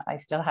time, and I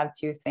still have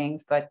 2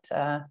 things, but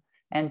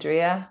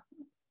Andrea,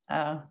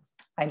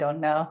 I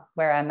don't know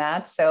where I'm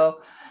at.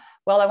 So,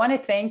 well, I want to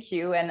thank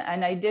you, and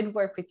I did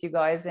work with you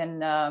guys,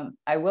 and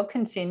I will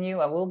continue.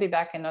 I will be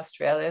back in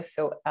Australia,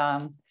 so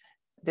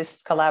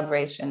this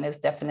collaboration is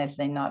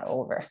definitely not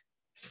over.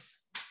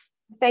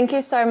 Thank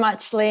you so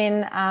much,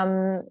 Lynn.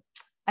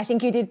 I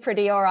think you did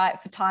pretty all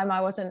right for time.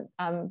 I wasn't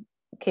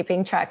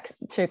keeping track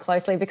too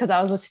closely because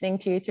I was listening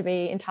to you, to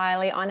be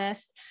entirely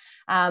honest.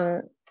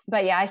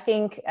 But yeah, I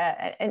think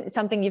and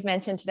something you've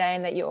mentioned today,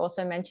 and that you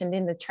also mentioned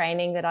in the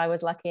training that I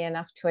was lucky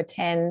enough to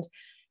attend,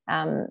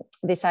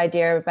 this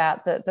idea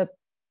about the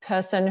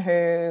person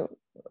who,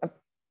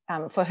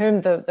 for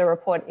whom the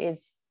report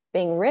is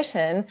being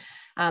written,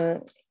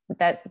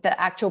 that the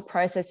actual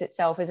process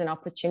itself is an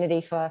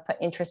opportunity for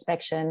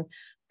introspection,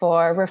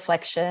 for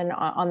reflection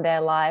on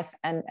their life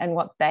and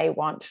what they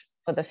want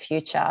for the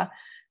future.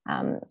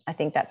 I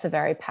think that's a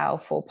very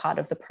powerful part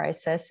of the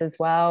process as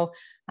well.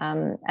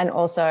 And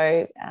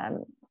also,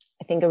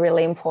 I think a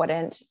really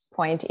important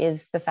point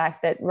is the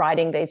fact that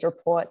writing these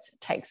reports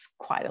takes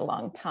quite a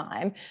long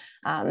time.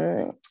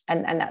 And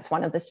that's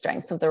one of the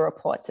strengths of the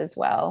reports as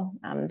well,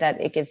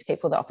 that it gives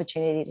people the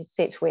opportunity to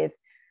sit with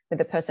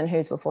the person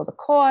who's before the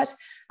court,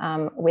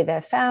 with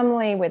their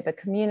family, with the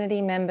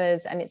community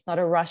members, and it's not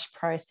a rush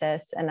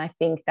process. And I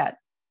think that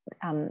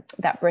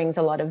that brings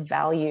a lot of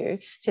value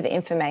to the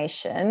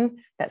information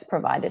that's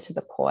provided to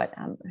the court,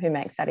 who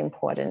makes that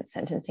important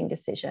sentencing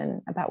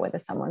decision about whether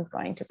someone's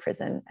going to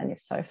prison, and if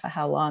so, for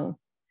how long.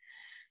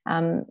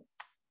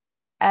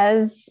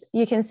 As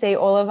you can see,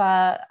 all of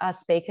our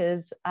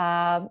speakers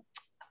are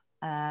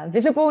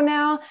visible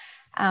now.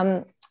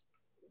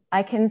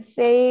 I can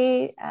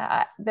see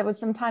there was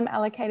some time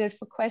allocated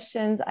for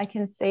questions. I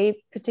can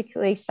see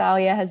particularly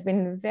Thalia has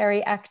been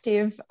very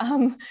active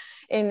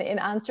in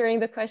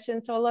answering the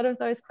questions. So a lot of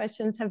those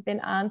questions have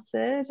been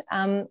answered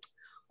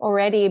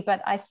already,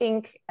 but I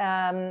think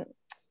I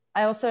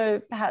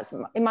also, perhaps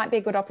it might be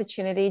a good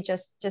opportunity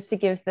just to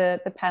give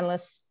the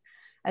panelists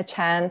a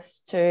chance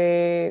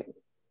to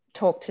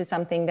talk to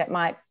something that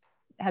might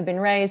have been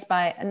raised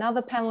by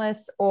another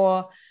panelist,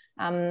 or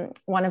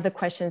one of the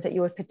questions that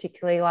you would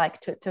particularly like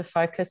to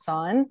focus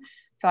on.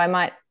 So I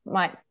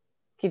might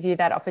give you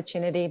that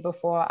opportunity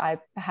before I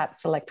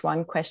perhaps select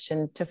one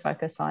question to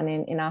focus on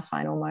in our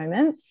final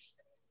moments.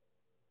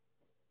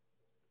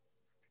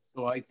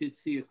 So I did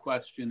see a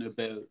question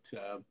about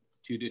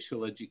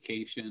judicial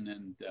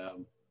education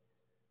and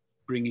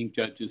bringing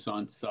judges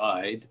on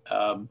side.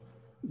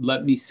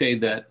 Let me say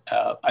that,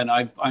 and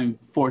I'm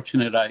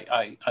fortunate,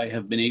 I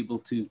have been able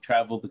to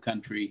travel the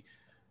country,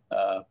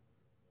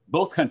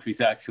 both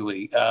countries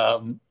actually,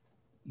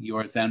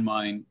 yours and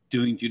mine,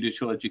 doing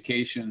judicial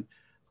education.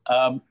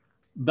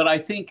 But I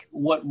think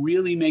what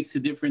really makes a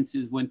difference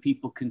is when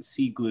people can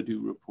see Gladue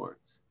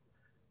reports.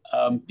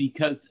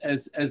 Because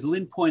as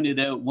Lynn pointed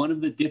out, one of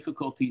the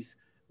difficulties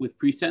with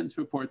pre-sentence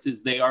reports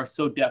is they are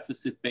so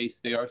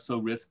deficit-based, they are so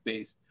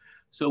risk-based.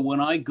 So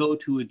when I go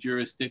to a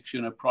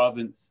jurisdiction, a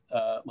province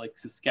like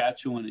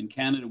Saskatchewan in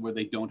Canada, where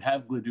they don't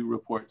have Gladue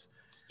reports,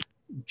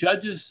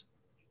 judges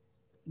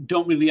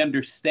don't really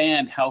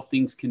understand how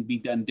things can be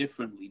done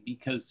differently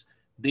because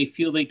they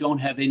feel they don't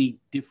have any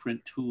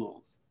different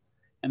tools.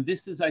 And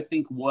this is, I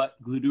think,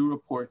 what Gladue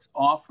reports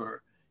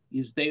offer,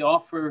 is they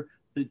offer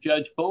the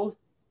judge both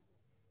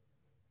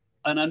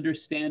an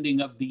understanding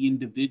of the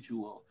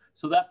individual.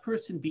 So that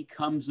person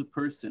becomes a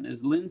person.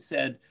 As Lynn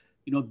said,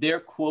 you know, they're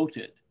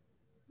quoted.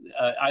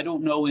 I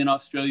don't know in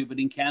Australia, but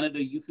in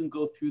Canada, you can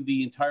go through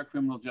the entire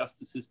criminal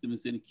justice system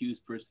as an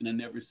accused person and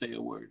never say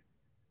a word.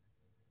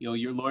 You know,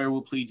 your lawyer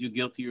will plead you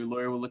guilty, your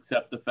lawyer will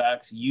accept the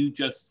facts, you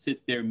just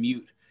sit there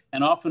mute.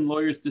 And often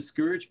lawyers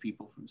discourage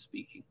people from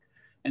speaking.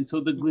 And so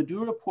the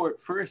Gladue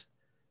report, first,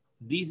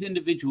 these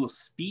individuals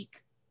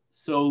speak,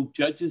 so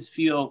judges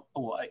feel,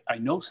 oh, I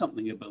know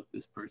something about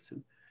this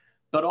person.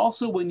 But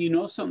also when you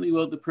know something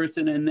about the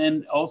person, and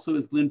then also,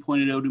 as Lynn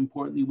pointed out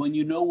importantly, when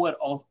you know what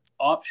all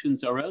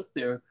options are out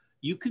there,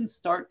 you can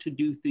start to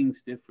do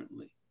things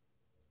differently.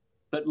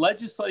 But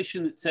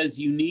legislation that says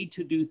you need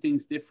to do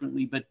things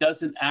differently, but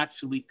doesn't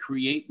actually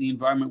create the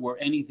environment where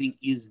anything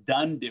is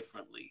done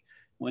differently,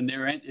 when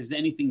there is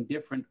anything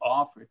different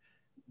offered,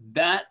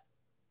 that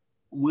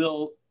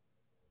will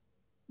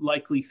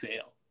likely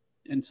fail.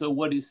 And so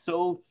what is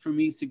so, for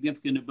me,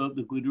 significant about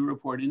the Gladue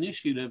Report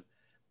initiative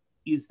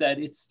is that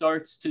it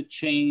starts to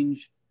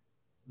change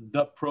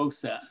the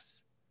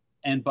process.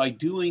 And by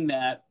doing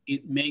that,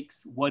 it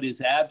makes what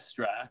is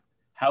abstract,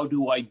 how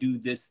do I do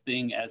this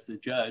thing as a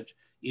judge,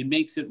 it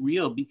makes it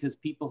real because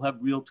people have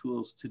real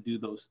tools to do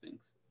those things.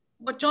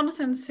 What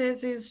Jonathan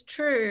says is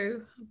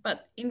true,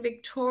 but in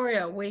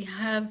Victoria, we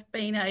have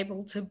been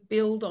able to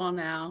build on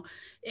our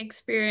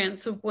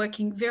experience of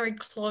working very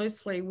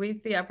closely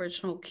with the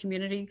Aboriginal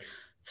community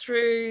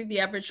through the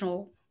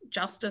Aboriginal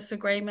Justice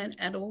Agreement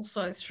and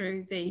also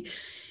through the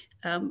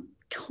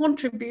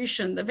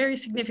contribution, the very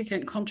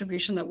significant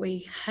contribution that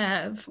we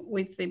have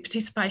with the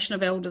participation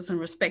of elders and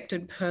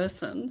respected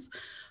persons.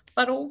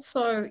 But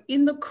also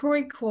in the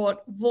Koori Court,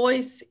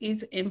 voice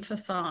is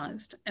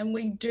emphasised, and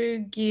we do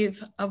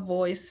give a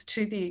voice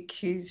to the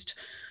accused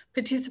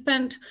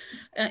participant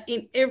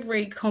in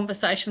every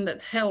conversation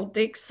that's held.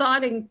 The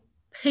exciting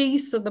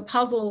piece of the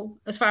puzzle,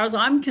 as far as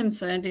I'm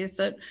concerned, is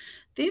that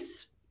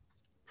this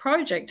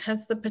project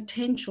has the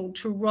potential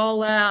to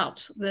roll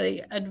out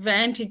the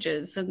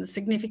advantages and the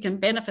significant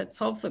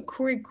benefits of the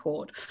Koori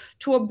Court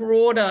to a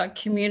broader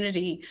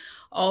community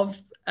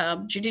of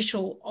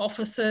judicial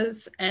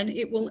officers, and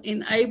it will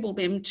enable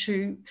them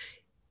to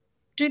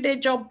do their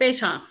job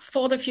better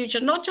for the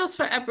future, not just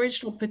for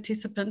Aboriginal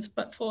participants,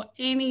 but for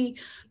any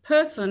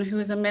person who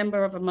is a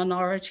member of a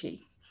minority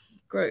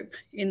group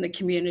in the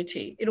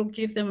community. It'll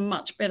give them a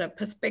much better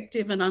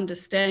perspective and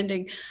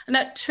understanding. And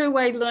that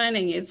two-way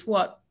learning is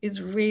what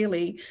is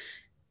really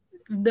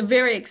the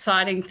very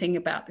exciting thing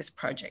about this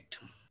project.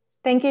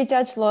 Thank you,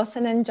 Judge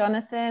Lawson and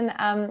Jonathan.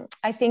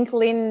 I think,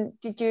 Lynn,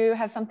 did you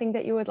have something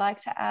that you would like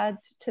to add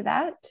to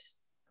that?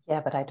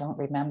 Yeah, but I don't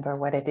remember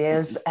what it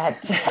is.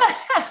 But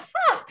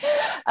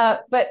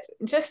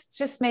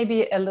just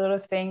maybe a little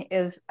thing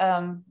is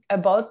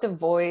about the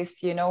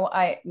voice. You know,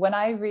 when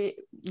I read,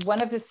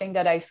 one of the things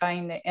that I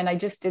find, and I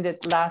just did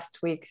it last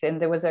week, and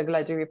there was a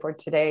Gladue report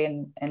today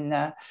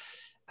and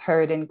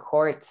heard in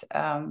court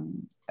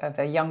of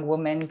a young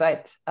woman.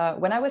 But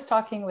when I was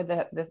talking with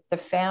the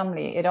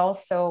family, it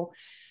also,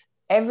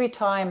 every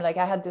time, like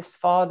I had this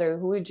father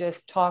who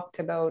just talked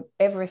about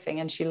everything,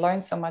 and she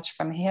learned so much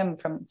from him,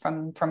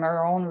 from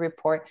her own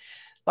report.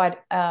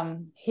 But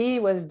he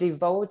was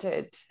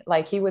devoted,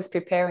 like he was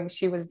preparing,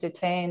 she was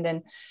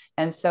detained.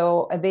 And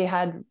so they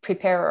had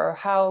prepared her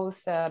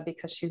house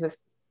because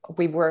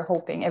we were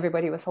hoping,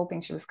 everybody was hoping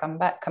she was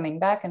coming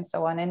back and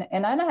so on.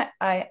 And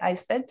I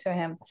said to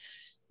him,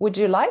 would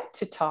you like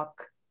to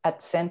talk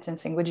at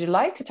sentencing? Would you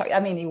like to talk? I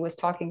mean, he was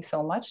talking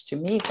so much to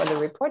me for the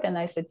report. And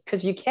I said,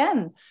 because you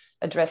can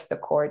address the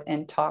court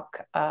and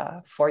talk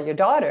for your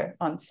daughter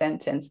on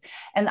sentence.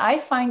 And I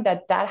find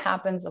that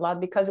happens a lot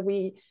because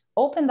we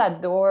open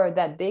that door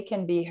that they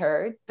can be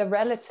heard, the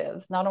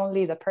relatives, not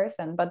only the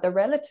person, but the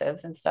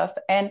relatives and stuff.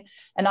 And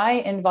I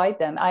invite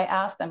them, I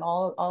ask them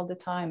all the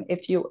time,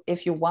 if you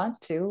want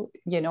to,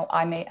 you know,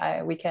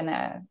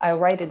 I'll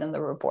write it in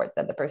the report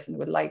that the person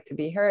would like to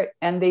be heard,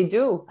 and they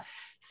do.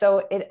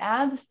 So it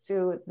adds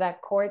to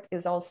that court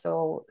is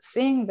also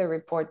seeing the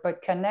report,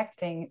 but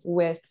connecting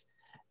with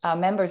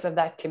members of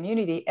that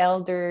community,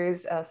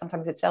 elders,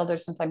 sometimes it's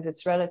elders, sometimes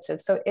it's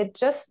relatives. So it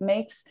just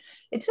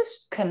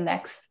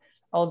connects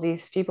all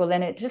these people,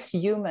 and it just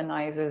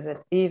humanizes it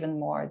even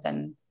more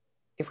than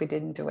if we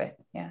didn't do it.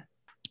 Yeah.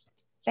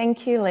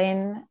 Thank you,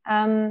 Lynn.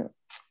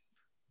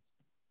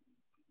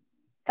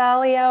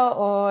 Thalia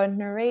or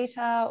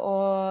Narita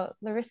or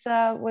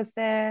Larissa, was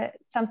there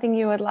something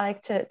you would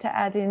like to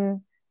add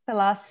in the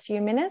last few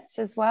minutes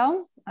as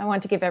well? I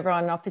want to give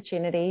everyone an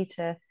opportunity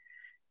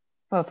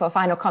for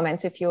final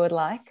comments if you would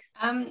like.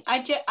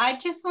 I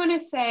just want to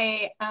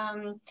say,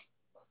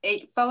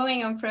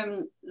 following on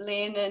from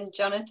Lynn and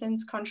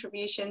Jonathan's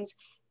contributions,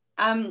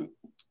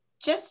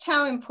 just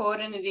how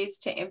important it is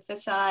to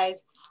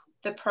emphasise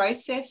the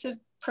process of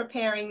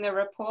preparing the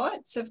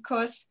reports. Of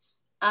course,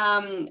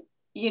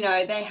 you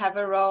know, they have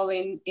a role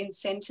in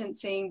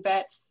sentencing,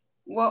 but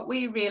what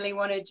we really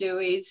want to do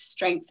is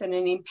strengthen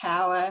and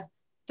empower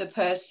the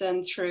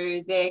person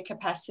through their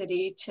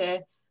capacity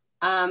to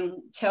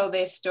tell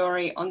their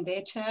story on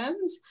their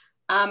terms.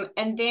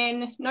 And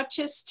then not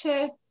just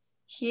to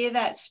hear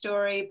that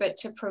story, but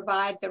to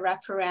provide the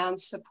wraparound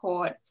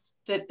support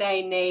that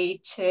they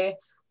need to,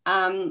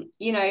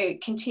 you know,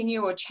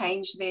 continue or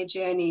change their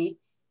journey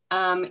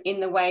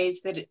in the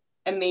ways that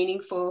are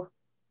meaningful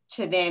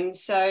to them.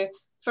 So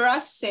for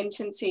us,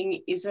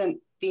 sentencing isn't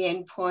the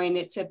end point.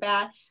 It's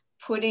about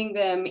putting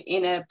them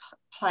in a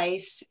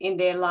place in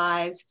their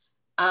lives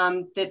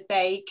that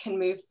they can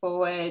move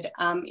forward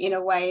in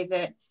a way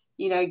that,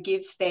 you know,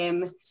 gives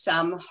them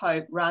some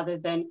hope rather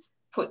than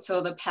puts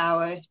all the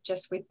power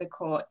just with the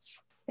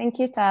courts. Thank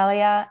you,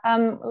 Thalia.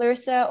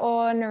 Larissa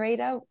or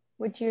Nerita,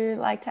 would you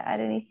like to add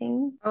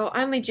anything? Oh,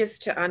 only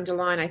just to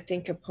underline, I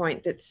think, a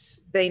point that's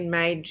been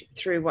made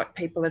through what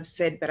people have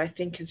said, but I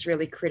think is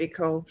really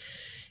critical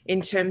in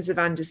terms of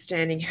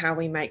understanding how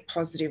we make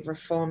positive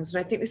reforms.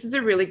 And I think this is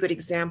a really good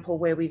example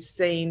where we've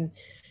seen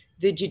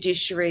the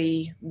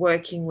judiciary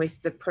working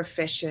with the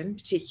profession,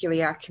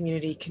 particularly our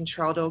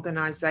community-controlled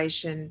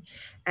organisation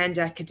and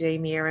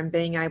academia, and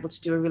being able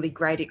to do a really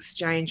great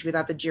exchange with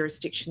other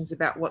jurisdictions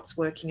about what's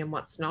working and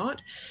what's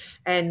not.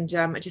 And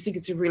I just think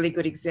it's a really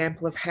good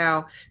example of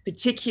how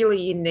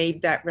particularly you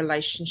need that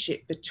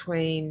relationship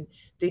between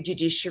the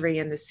judiciary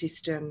and the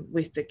system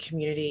with the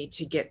community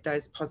to get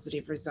those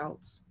positive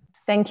results.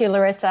 Thank you,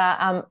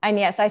 Larissa. And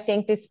yes, I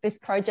think this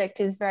project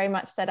is very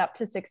much set up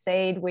to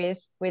succeed with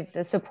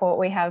the support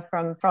we have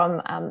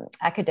from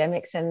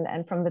academics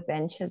and from the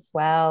bench as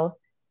well.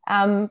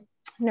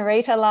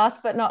 Nerita,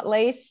 last but not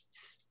least,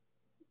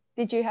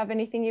 did you have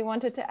anything you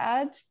wanted to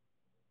add?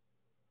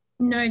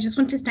 No, just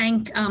want to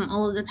thank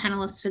all of the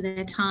panelists for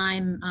their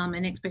time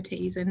and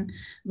expertise and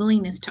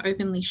willingness to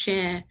openly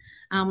share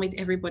with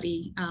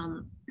everybody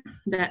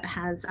that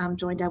has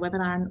joined our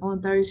webinar, and all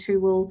those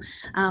who will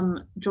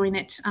join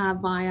it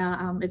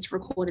via its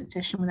recorded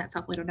session when that's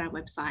uploaded on our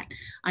website.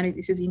 I know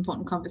this is an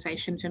important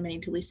conversation for many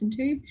to listen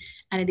to,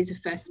 and it is a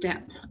first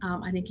step,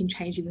 I think, in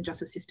changing the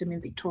justice system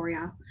in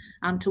Victoria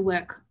to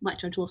work, like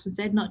Judge Lawson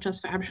said, not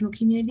just for Aboriginal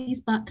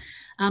communities, but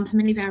for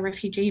many of our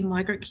refugee and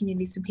migrant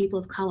communities and people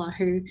of colour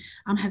who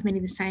have many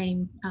of the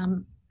same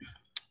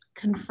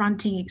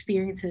confronting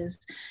experiences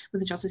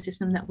with the justice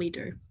system that we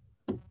do.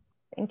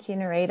 Thank you,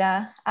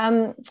 Nerita.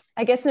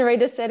 I guess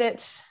Nerita said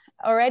it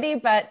already,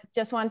 but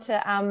just want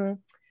to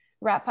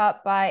wrap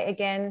up by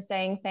again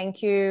saying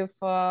thank you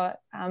for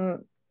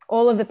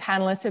all of the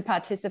panelists who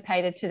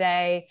participated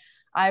today.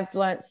 I've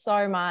learnt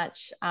so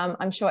much.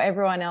 I'm sure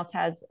everyone else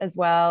has as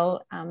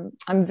well.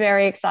 I'm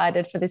very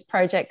excited for this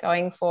project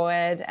going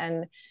forward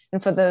and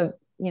for the,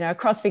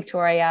 across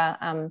Victoria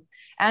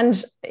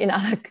and in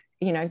other,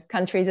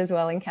 countries as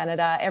well in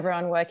Canada,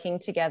 everyone working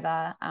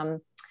together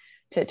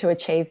to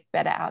achieve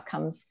better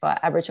outcomes for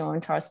Aboriginal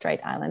and Torres Strait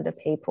Islander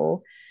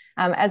people.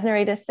 As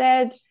Nerita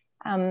said,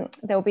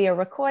 there'll be a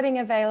recording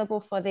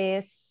available for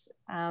this.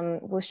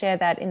 We'll share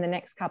that in the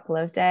next couple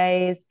of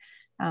days.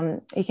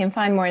 You can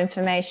find more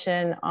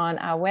information on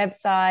our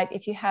website.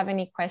 If you have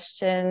any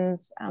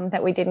questions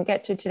that we didn't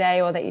get to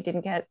today or that you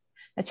didn't get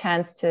a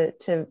chance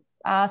to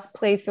ask,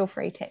 please feel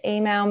free to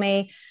email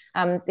me.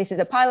 This is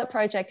a pilot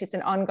project. It's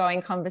an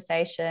ongoing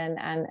conversation.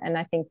 And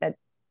I think that,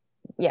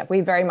 yeah,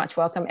 we very much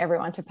welcome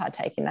everyone to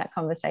partake in that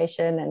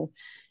conversation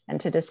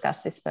and to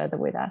discuss this further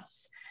with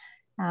us.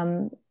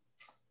 All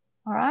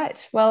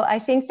right, well, I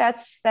think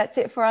that's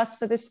it for us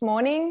for this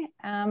morning.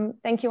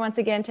 Thank you once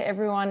again to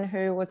everyone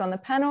who was on the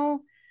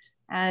panel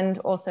and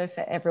also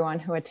for everyone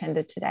who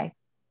attended today.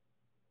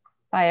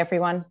 Bye,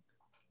 everyone.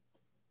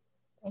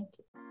 Thank you.